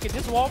 wall bang. You can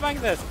just wall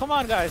bang this. Come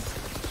on, guys.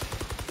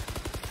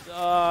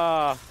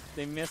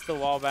 They missed the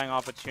wallbang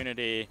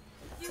opportunity.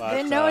 But,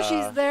 they know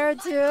she's there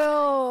too.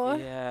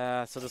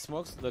 Yeah, so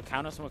the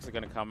counter smokes are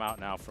gonna come out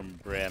now from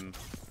Brim.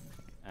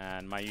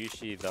 And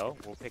Mayushi though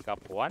will pick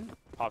up one,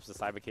 pops the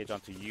cyber cage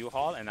onto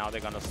U-Haul, and now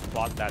they're gonna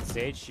spot that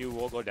stage. She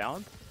will go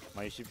down.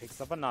 Mayushi picks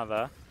up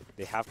another.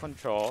 They have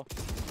control.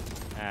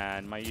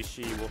 And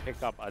Mayushi will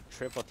pick up a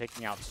triple,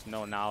 taking out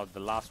Snow. Now the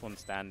last one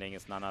standing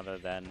is none other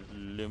than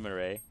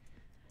Lumere.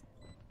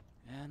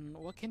 And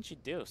what can she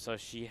do? So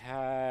she has...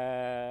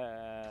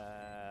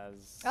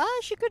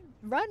 She could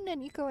run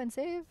and eco and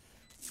save.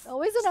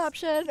 Always an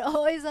option.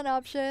 Always an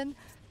option.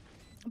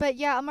 But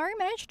yeah, Amari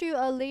managed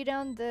to lay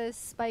down the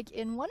spike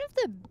in one of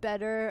the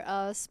better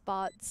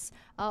spots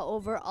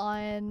over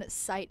on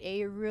site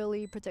A.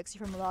 Really protects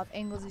you from a lot of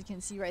angles. You can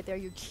see right there,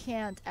 you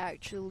can't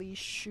actually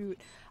shoot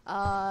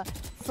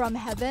from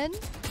heaven.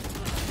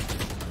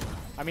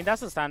 I mean,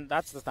 that's the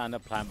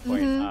standard plan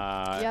point,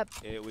 Yep.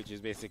 which is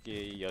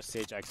basically your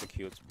Sage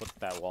executes, put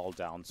that wall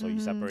down, so you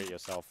separate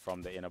yourself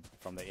from the inner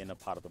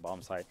part of the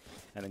bomb site,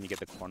 and then you get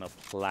the corner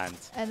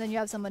plant. And then you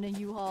have someone in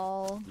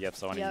U-Haul. You have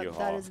someone in U-Haul.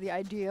 That is the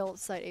ideal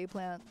site A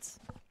plant.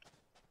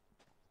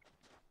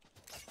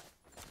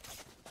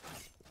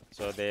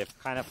 So they've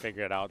kind of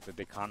figured out that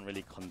they can't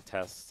really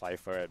contest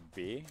Cypher at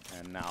B,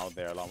 and now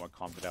they're a lot more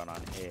confident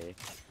on A.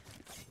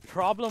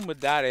 Problem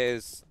with that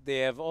is they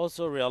have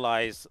also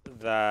realized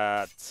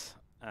that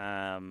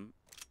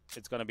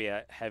it's going to be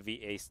a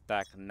heavy A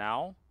stack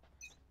now.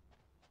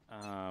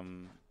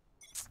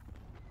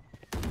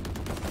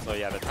 So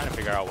yeah, they're trying to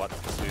figure out what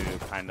to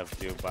kind of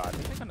do, but I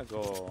think they're going to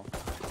go...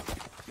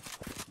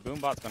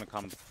 Boombot's going to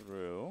come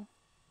through.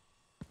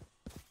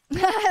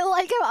 I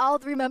like how all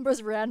 3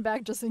 members ran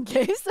back just in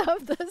case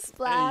of the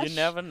splash. You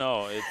never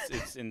know.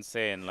 It's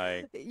insane.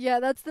 Like, yeah,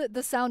 that's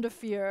the sound of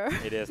fear.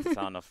 It is the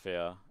sound of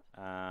fear.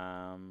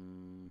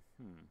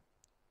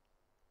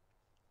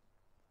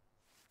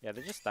 Yeah,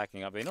 they're just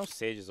stacking up. They know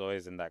Sage is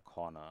always in that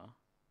corner.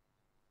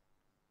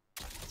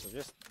 So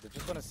they're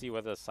just gonna see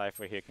whether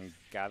Cypher here can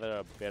gather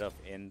a bit of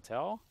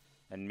intel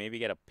and maybe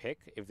get a pick.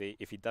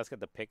 If he does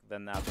get the pick,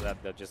 then after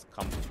that they'll just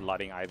come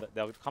flooding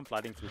they'll come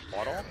flooding through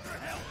portal.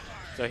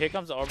 So here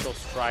comes the orbital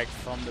strike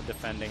from the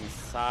defending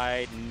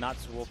side.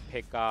 Nuts will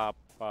pick up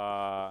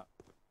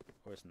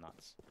where's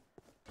Nuts?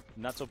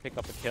 Nuts will pick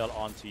up a kill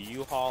onto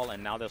U-Haul,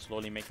 and now they'll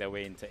slowly make their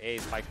way into A.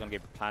 Spike's gonna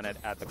get planted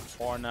at the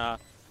corner.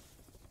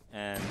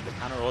 And the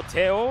counter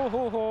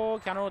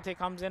rotate, counter rotate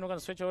comes in. We're gonna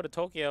switch over to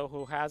Tokyo,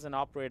 who has an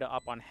operator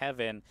up on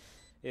Heaven,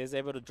 is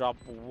able to drop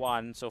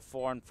one. So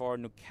 4-on-4,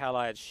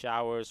 Nukella at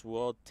Showers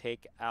will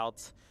take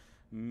out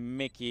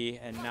Mickey,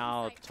 and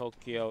now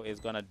Tokyo is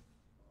gonna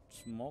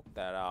smoke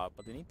that out,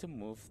 but they need to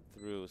move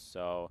through.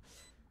 So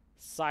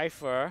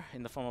Cypher,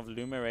 in the form of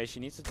Lumere, she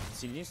needs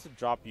to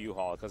drop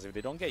U-Haul, because if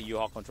they don't get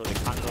U-Haul control, they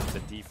can't go for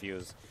the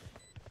defuse.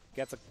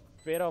 Gets a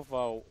bit of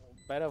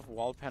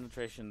wall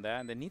penetration there,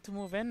 and they need to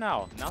move in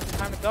now. Now's the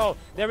time to go.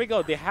 There we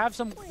go. They have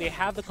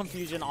the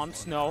confusion on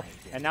Snow,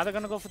 and now they're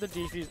gonna go for the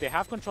defuse. They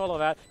have control of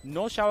that.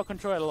 No shower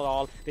control at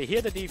all. They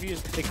hear the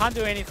defuse. They can't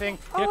do anything.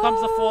 Here comes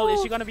the full.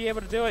 Is she gonna be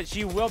able to do it?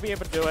 She will be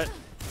able to do it.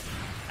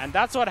 And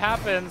that's what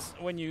happens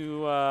when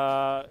you,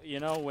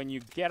 when you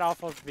get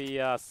off of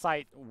the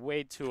site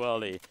way too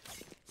early.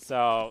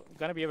 So,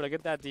 gonna be able to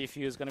get that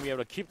defuse, gonna be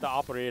able to keep the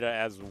operator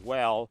as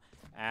well,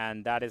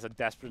 and that is a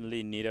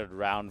desperately needed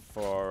round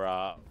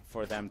for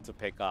them to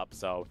pick up.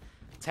 So,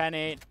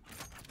 10-8,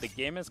 the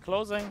game is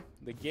closing.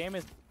 The game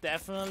is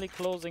definitely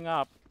closing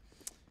up,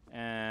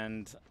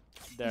 and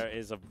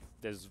there's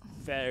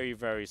very,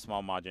 very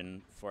small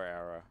margin for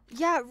error.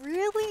 Yeah,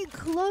 really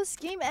close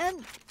game,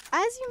 and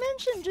as you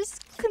mentioned,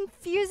 just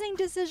confusing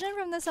decision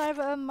from the side of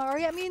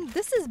Amari. I mean,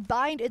 this is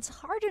bind. It's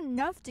hard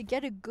enough to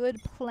get a good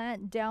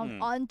plant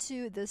down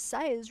onto the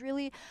site. It's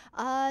really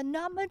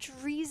not much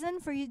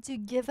reason for you to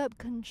give up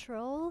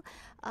control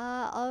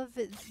of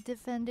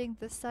defending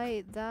the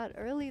site that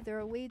early.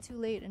 They're way too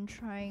late in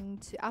trying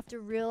to, after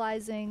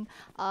realizing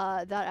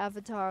that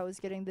Avatar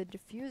was getting the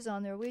defuse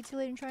on, they're way too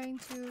late in trying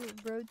to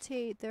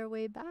rotate their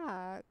way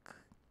back.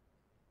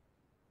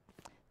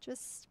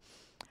 Just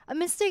a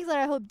mistake that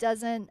I hope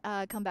doesn't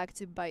come back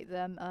to bite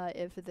them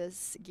if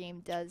this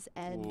game does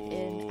end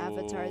in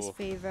Avatar's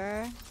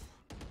favor.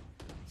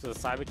 So the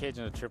cyber cage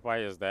and the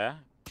tripwire is there,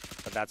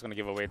 but that's going to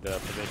give away the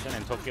position,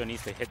 and Tokyo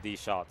needs to hit these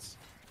shots.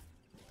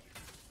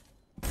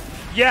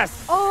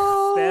 Yes!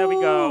 Oh! There we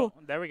go.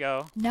 There we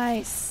go.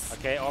 Nice.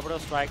 Okay, orbital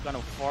strike going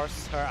to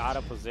force her out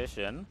of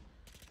position,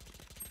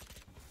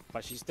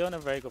 but she's still in a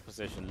very good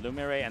position.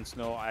 Lumere and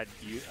Snow at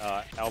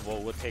elbow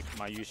will take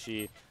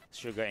Mayushi,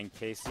 Sugar, and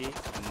Casey.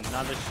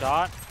 Another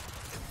shot.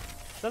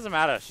 Doesn't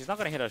matter. She's not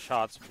gonna hit her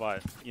shots,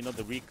 but you know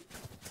the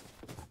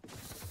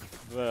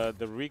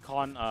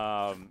recon,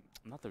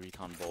 not the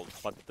recon bolt,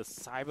 but the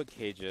cyber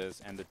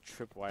cages and the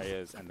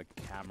tripwires and the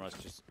cameras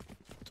just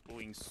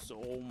doing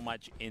so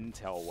much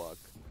intel work,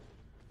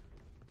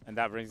 and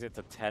that brings it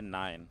to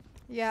 10-9.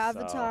 Yeah,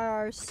 Avatar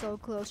are so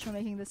close from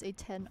making this a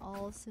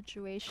 10-all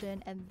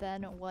situation, and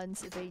then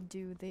once they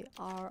do, they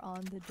are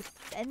on the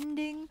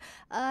defending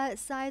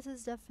side. So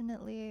it's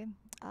definitely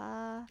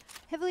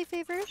heavily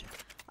favored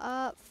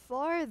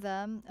for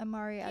them.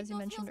 Amari, as you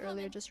mentioned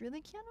earlier, just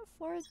really can't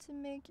afford to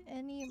make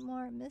any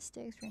more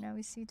mistakes right now.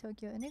 We see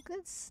Tokyo in a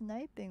good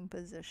sniping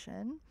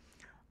position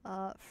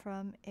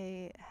from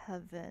a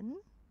heaven.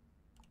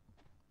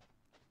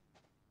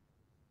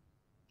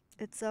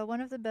 It's one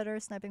of the better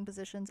sniping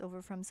positions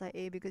over from side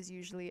A, because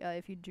usually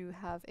if you do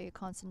have a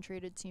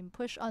concentrated team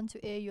push onto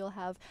A, you'll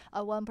have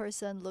one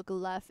person look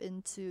left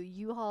into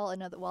U-Haul,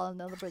 while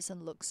another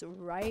person looks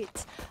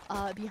right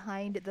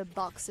behind the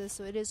boxes.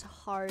 So it is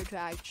hard to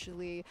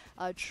actually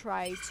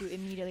try to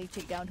immediately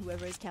take down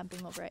whoever is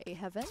camping over at A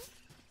heaven.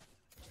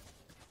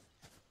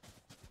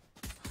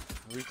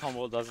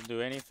 Recombo doesn't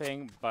do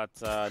anything, but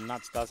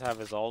Nuts does have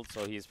his ult,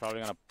 so he's probably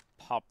going to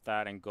pop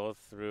that and go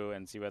through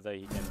and see whether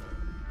he can...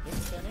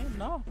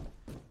 No,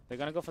 they're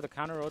gonna go for the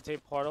counter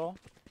rotate portal,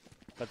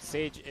 but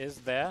Sage is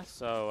there,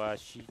 so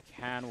she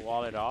can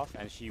wall it off,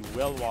 and she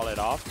will wall it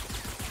off.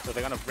 So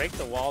they're gonna break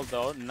the wall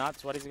though.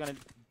 Nuts, what is she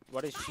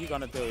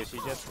gonna do? Is she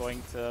just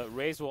going to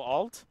raise her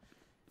ult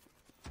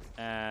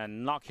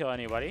and not kill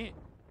anybody?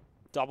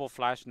 Double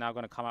flash now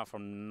gonna come out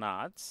from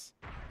Nuts.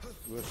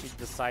 Will she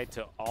decide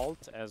to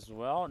ult as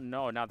well?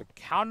 No. Now the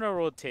counter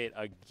rotate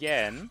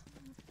again.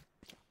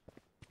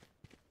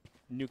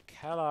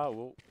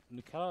 Nukella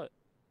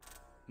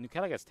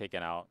gets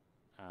taken out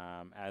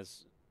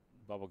as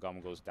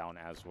Bubblegum goes down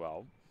as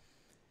well.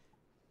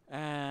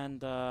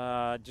 And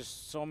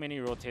just so many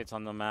rotates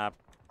on the map.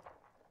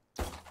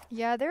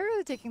 Yeah, they're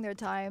really taking their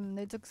time.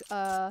 They took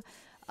so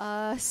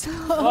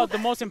well, the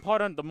most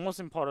important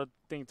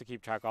thing to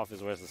keep track of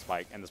is where's the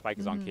spike, and the spike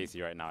is on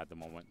Casey right now at the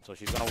moment. So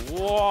she's gonna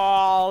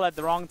wall at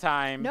the wrong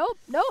time. Nope,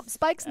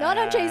 Spike's not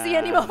on Casey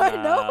anymore.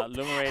 Nope.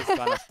 Lumaray's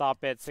gonna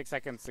stop it. 6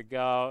 seconds to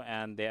go,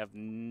 and they have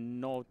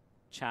no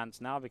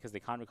chance now because they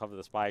can't recover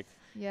the spike.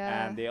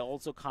 Yeah. And they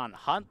also can't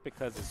hunt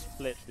because it's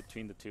split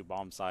between the two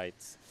bomb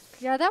sites.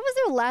 Yeah, that was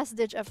their last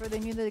ditch effort.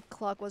 They knew the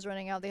clock was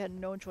running out. They had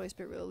no choice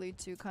but really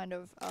to kind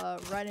of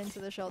run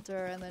into the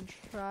shelter and then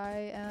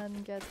try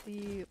and get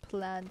the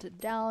plant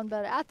down.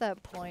 But at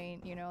that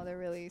point, you know, they're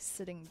really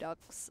sitting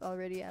ducks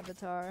already.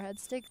 Avatar had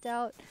staked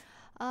out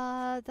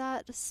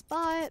that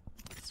spot.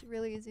 It's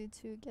really easy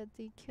to get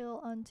the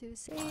kill onto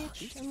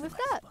Sage. And with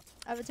that,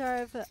 Avatar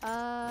have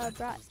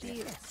brought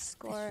the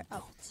score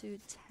up to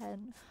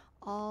 10.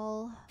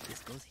 All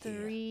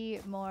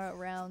 3 more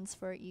rounds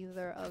for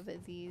either of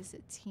these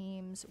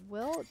teams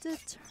will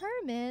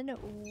determine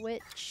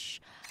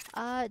which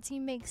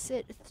team makes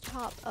it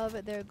top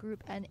of their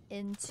group and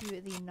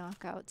into the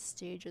knockout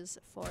stages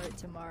for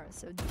tomorrow.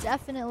 So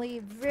definitely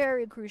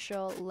very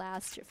crucial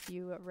last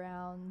few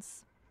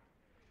rounds.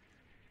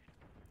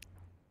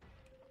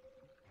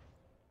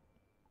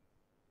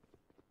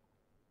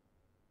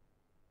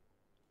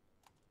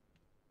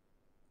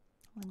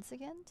 Once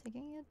again,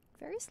 taking it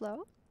very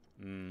slow.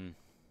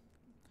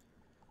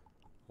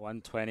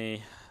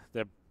 120.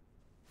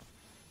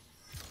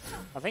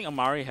 I think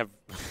Amari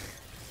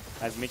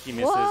as Mickey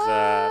misses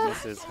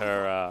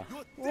her.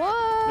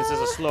 Misses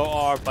a slow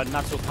R, but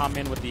Nuts will come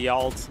in with the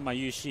ult.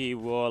 Mayushi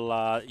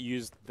will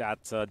use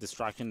that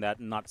distraction that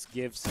Nuts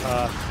gives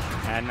her,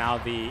 and now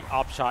the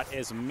op shot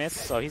is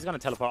missed. So he's gonna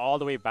teleport all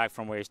the way back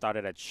from where he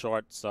started at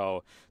short.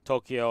 So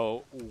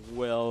Tokyo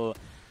will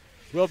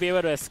be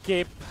able to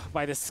escape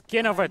by the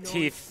skin of her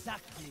teeth.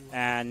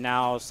 And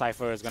now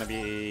Cypher is going to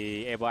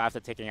be able, after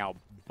taking out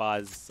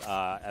Buzz,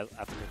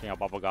 after taking out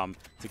Bubblegum,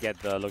 to get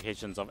the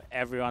locations of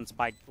everyone.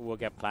 Spike will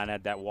get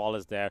planted. That wall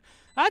is there.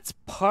 That's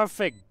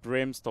perfect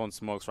Brimstone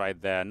smokes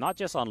right there. Not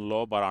just on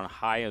low, but on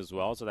high as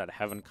well, so that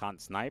Heaven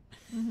can't snipe.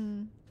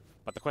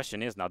 But the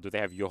question is now, do they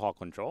have U-Haul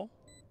control?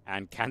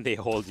 And can they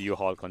hold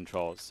U-Haul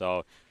control?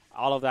 So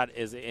all of that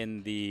is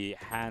in the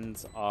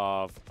hands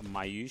of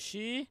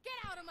Mayushi,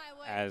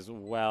 as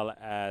well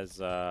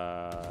as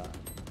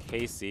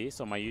Casey.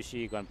 So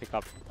Mayushi going to pick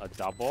up a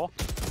double,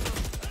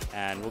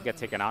 and will get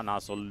taken out now.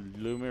 So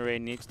Lumiray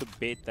needs to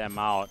bait them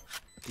out.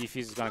 Defuse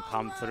is going to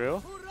come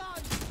through.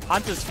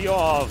 Hunter's Fuel.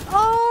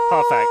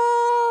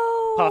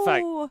 Oh!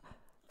 Perfect.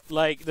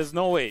 Like, there's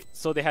no way.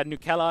 So they had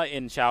Nukella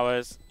in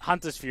showers,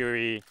 Hunter's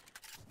Fury.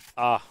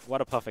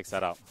 What a perfect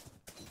setup.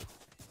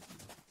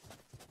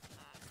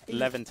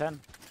 11-10.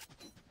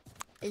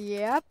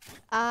 Yep.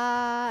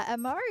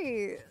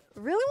 Amari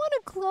really want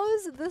to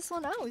close this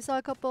one out. We saw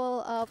a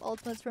couple of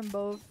ultimates from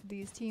both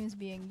these teams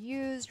being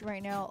used.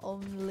 Right now,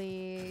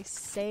 only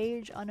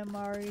Sage on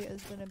Amari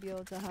is going to be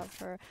able to have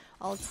her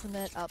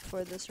ultimate up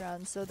for this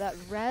round. So that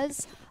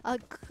Res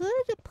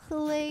could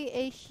play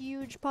a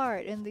huge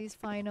part in these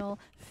final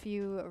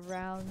few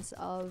rounds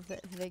of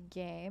the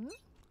game.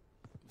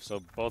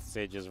 So both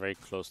Sages very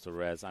close to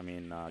Res. I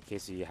mean,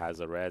 Casey has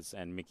a Res,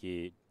 and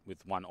Mickey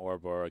with one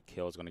orb or a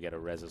kill is going to get a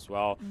Res as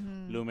well.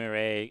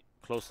 Lumiray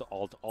close to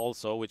ult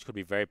also, which could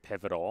be very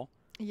pivotal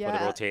for the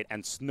rotate.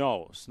 And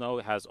Snow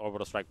has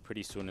orbital strike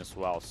pretty soon as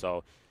well.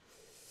 So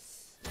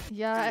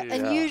yeah,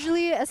 and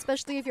usually,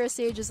 especially if your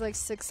Sage is like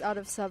 6 out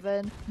of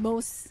 7,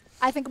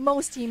 I think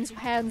most teams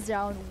hands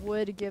down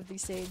would give the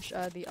Sage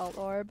the ult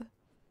orb.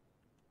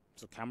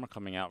 So camera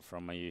coming out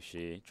from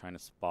Mayushi, trying to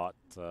spot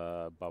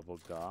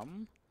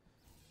Bubblegum.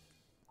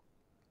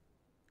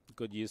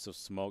 Good use of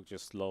smoke,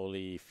 just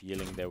slowly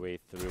feeling their way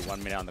through.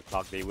 1 minute on the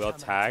clock, they will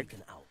tag.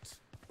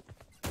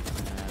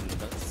 And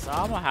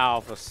somehow,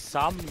 for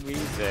some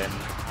reason,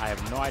 I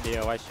have no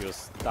idea why she was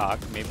stuck.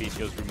 Maybe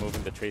she was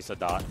removing the tracer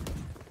dot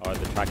or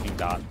the tracking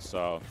dot.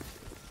 So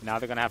now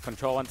they're gonna have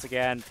control once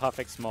again.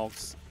 Perfect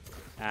smokes,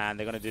 and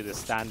they're gonna do the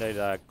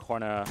standard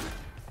corner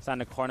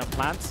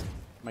plant.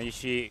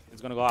 Mayushi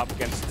is gonna go up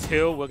against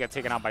 2. Will get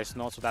taken out by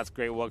Snow, so that's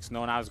great work.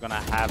 Snow now is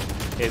gonna have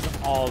his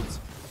ult,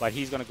 but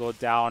he's gonna go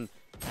down.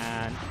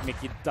 And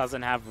Mickey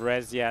doesn't have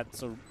res yet,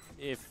 so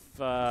if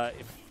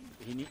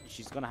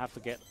she's gonna have to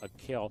get a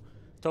kill.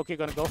 Tokyo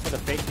gonna go for the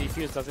fake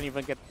defuse, doesn't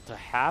even get to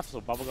half,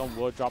 so Bubblegum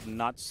will drop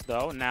nuts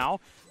though. Now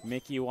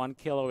Mickey 1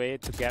 kill away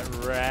to get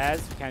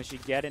res. Can she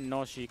get it?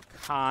 No, she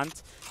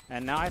can't.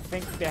 And now I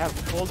think they have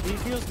full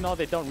defuse. No,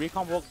 they don't.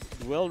 Recon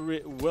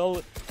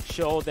will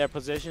show their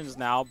positions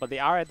now, but they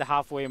are at the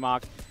halfway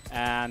mark,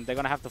 and they're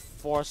gonna have to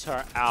force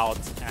her out,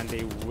 and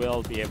they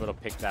will be able to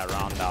pick that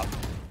round up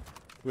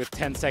with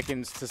 10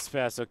 seconds to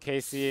spare. So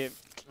Casey,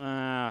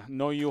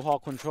 no U-Haul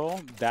control.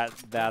 That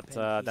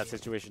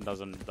situation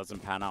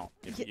doesn't pan out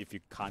if you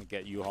can't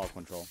get U-Haul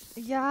control.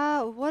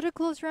 Yeah, what a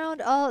close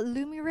round.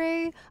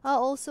 Lumire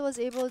also was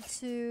able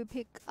to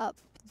pick up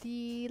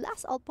the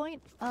last ult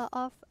point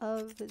off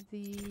of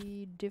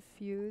the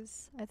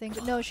diffuse, I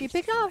think. No, she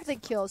picked off the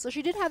kill, so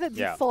she did have it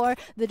before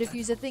the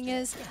diffuse. The thing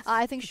is,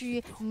 I think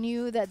she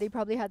knew that they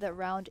probably had that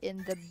round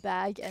in the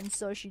bag, and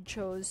so she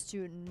chose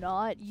to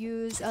not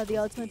use the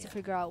ultimate to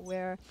figure out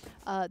where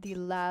the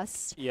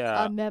last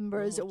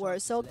members were.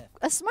 So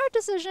a smart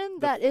decision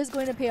that is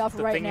going to pay off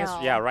right now.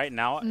 Is, right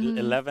now,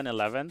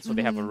 11-11, so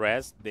they have a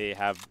res, they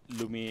have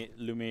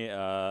Lumire's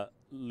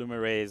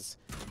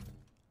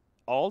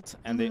ult,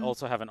 and they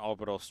also have an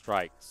orbital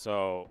strike.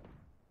 So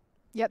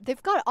yep,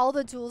 they've got all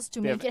the tools to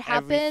make it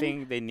happen.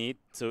 Everything they need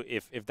to,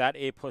 if that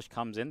A push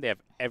comes in, they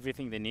have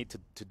everything they need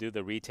to do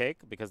the retake,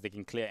 because they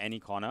can clear any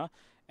corner.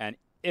 And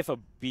if a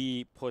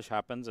B push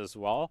happens as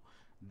well,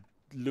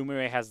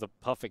 Lumire has the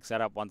perfect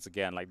setup once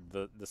again. Like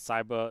the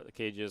cyber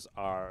cages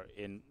are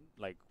in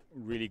like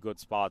really good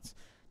spots,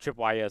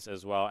 tripwires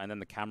as well, and then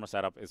the camera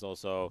setup is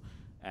also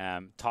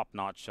top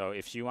notch. So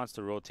if she wants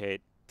to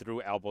rotate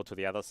through elbow to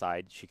the other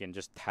side, she can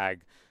just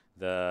tag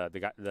the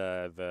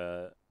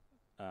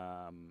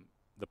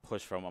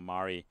push from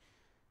Amari.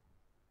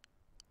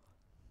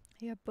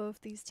 Yeah, both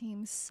these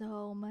teams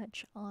so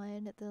much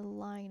on the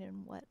line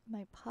in what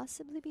might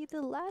possibly be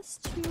the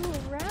last 2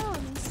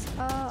 rounds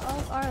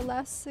of our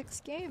last 6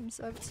 games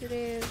of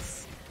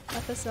today's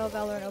FSL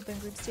VALORANT Open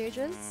group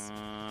stages.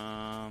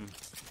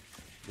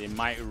 They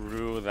might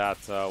rule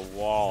that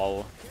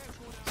wall.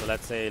 So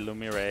let's say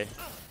Lumire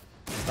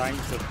trying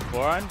to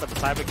burn, but the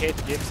cyber cage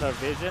gives her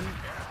vision.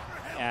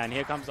 And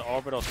here comes the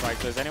orbital strike.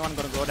 So is anyone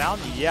going to go down?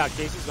 Yeah,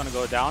 Casey's going to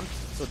go down.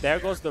 So there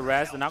goes the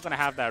res. They're not going to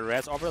have that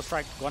res. Orbital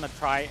strike going to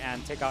try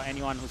and take out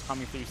anyone who's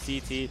coming through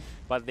CT,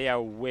 but they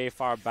are way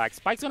far back.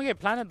 Spike's going to get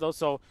planted though,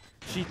 so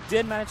she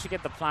did manage to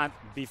get the plant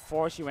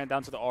before she went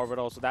down to the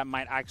orbital, so that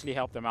might actually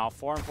help them out.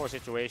 4-on-4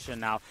 situation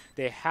now.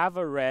 They have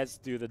a res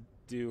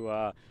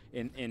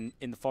in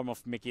the form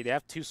of Mickey. They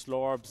have 2 slow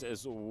orbs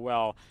as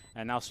well,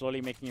 and now slowly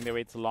making their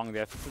way to long.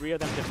 There are 3 of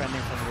them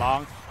defending from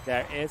long.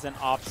 There is an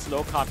op.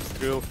 Slow comes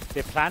through.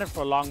 They planted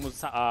for long.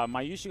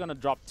 Mayushi gonna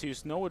drop 2.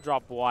 Snow will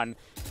drop 1.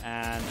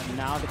 And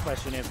now the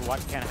question is, what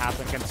can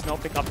happen? Can Snow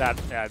pick up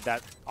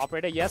that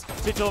operator? Yes.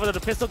 Switch over to the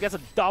pistol. Gets a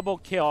double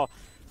kill.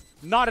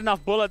 Not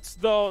enough bullets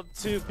though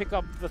to pick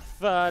up the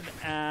 3rd.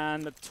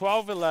 And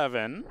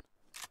 12-11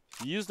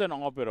 used an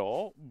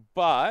orbital,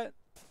 but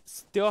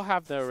still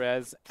have their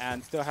res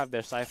and still have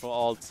their Cypher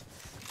ult.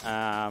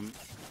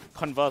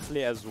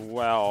 Conversely as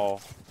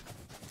well,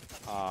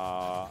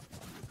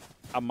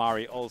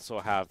 Amari also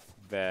have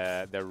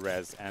their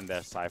res and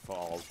their Cypher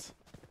ult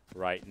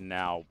right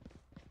now.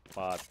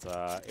 But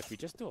if we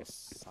just do a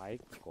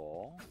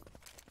cycle,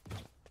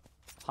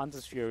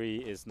 Hunter's Fury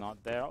is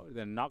not there.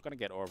 They're not going to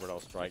get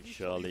Orbital Strike,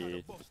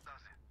 surely.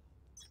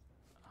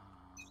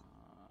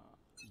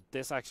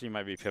 This actually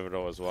might be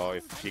pivotal as well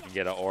if she can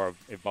get an orb,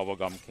 if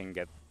Bubblegum can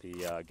get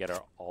her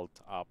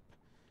ult up.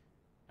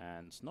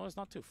 And Snow is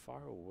not too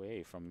far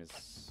away from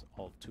his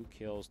ult. 2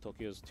 kills.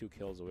 Tokyo's 2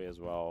 kills away as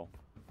well.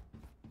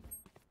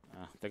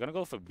 They're going to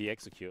go for B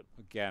execute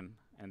again,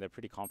 and they're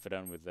pretty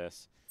confident with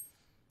this,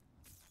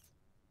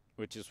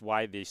 which is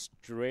why they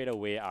straight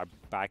away are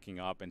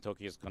backing up, and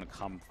Tokyo's going to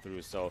come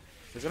through. So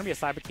there's going to be a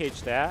cyber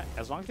cage there.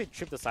 As long as they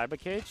trip the cyber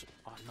cage.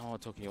 Oh no,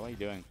 Tokyo, what are you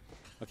doing?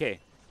 Okay.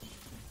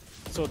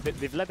 So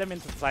they've let them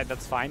into the side,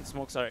 that's fine.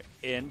 Smokes are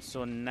in.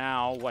 So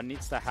now what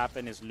needs to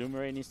happen is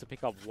Lumire needs to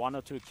pick up 1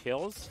 or 2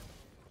 kills.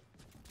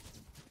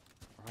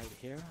 Right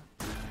here.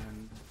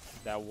 And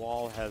that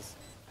wall has...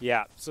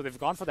 Yeah, so they've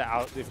gone for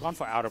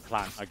outer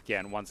plant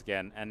again, once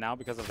again. And now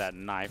because of that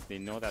knife, they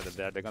know that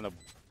they're going to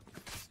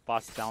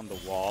bust down the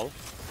wall.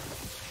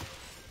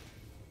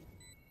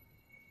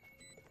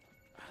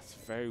 That's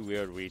a very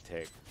weird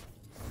retake.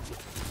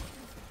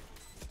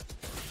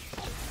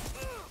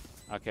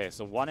 Okay,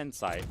 so one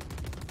inside.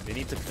 They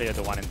need to clear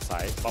the one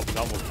inside.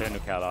 Bubblegum will clear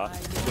Nukella.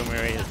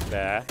 Gumiri is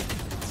there.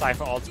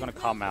 Cypher ult's gonna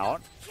come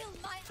out.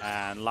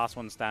 And last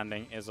one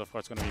standing is of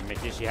course gonna be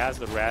Mickey. She has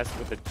the rest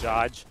with the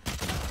judge.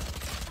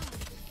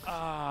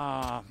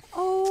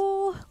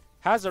 Oh.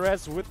 Has the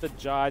rest with the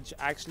judge.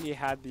 Actually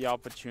had the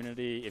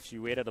opportunity if she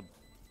waited a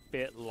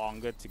bit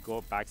longer to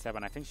go backstab,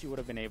 and I think she would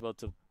have been able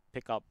to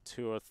pick up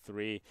 2 or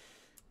 3,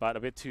 but a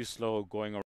bit too slow going around.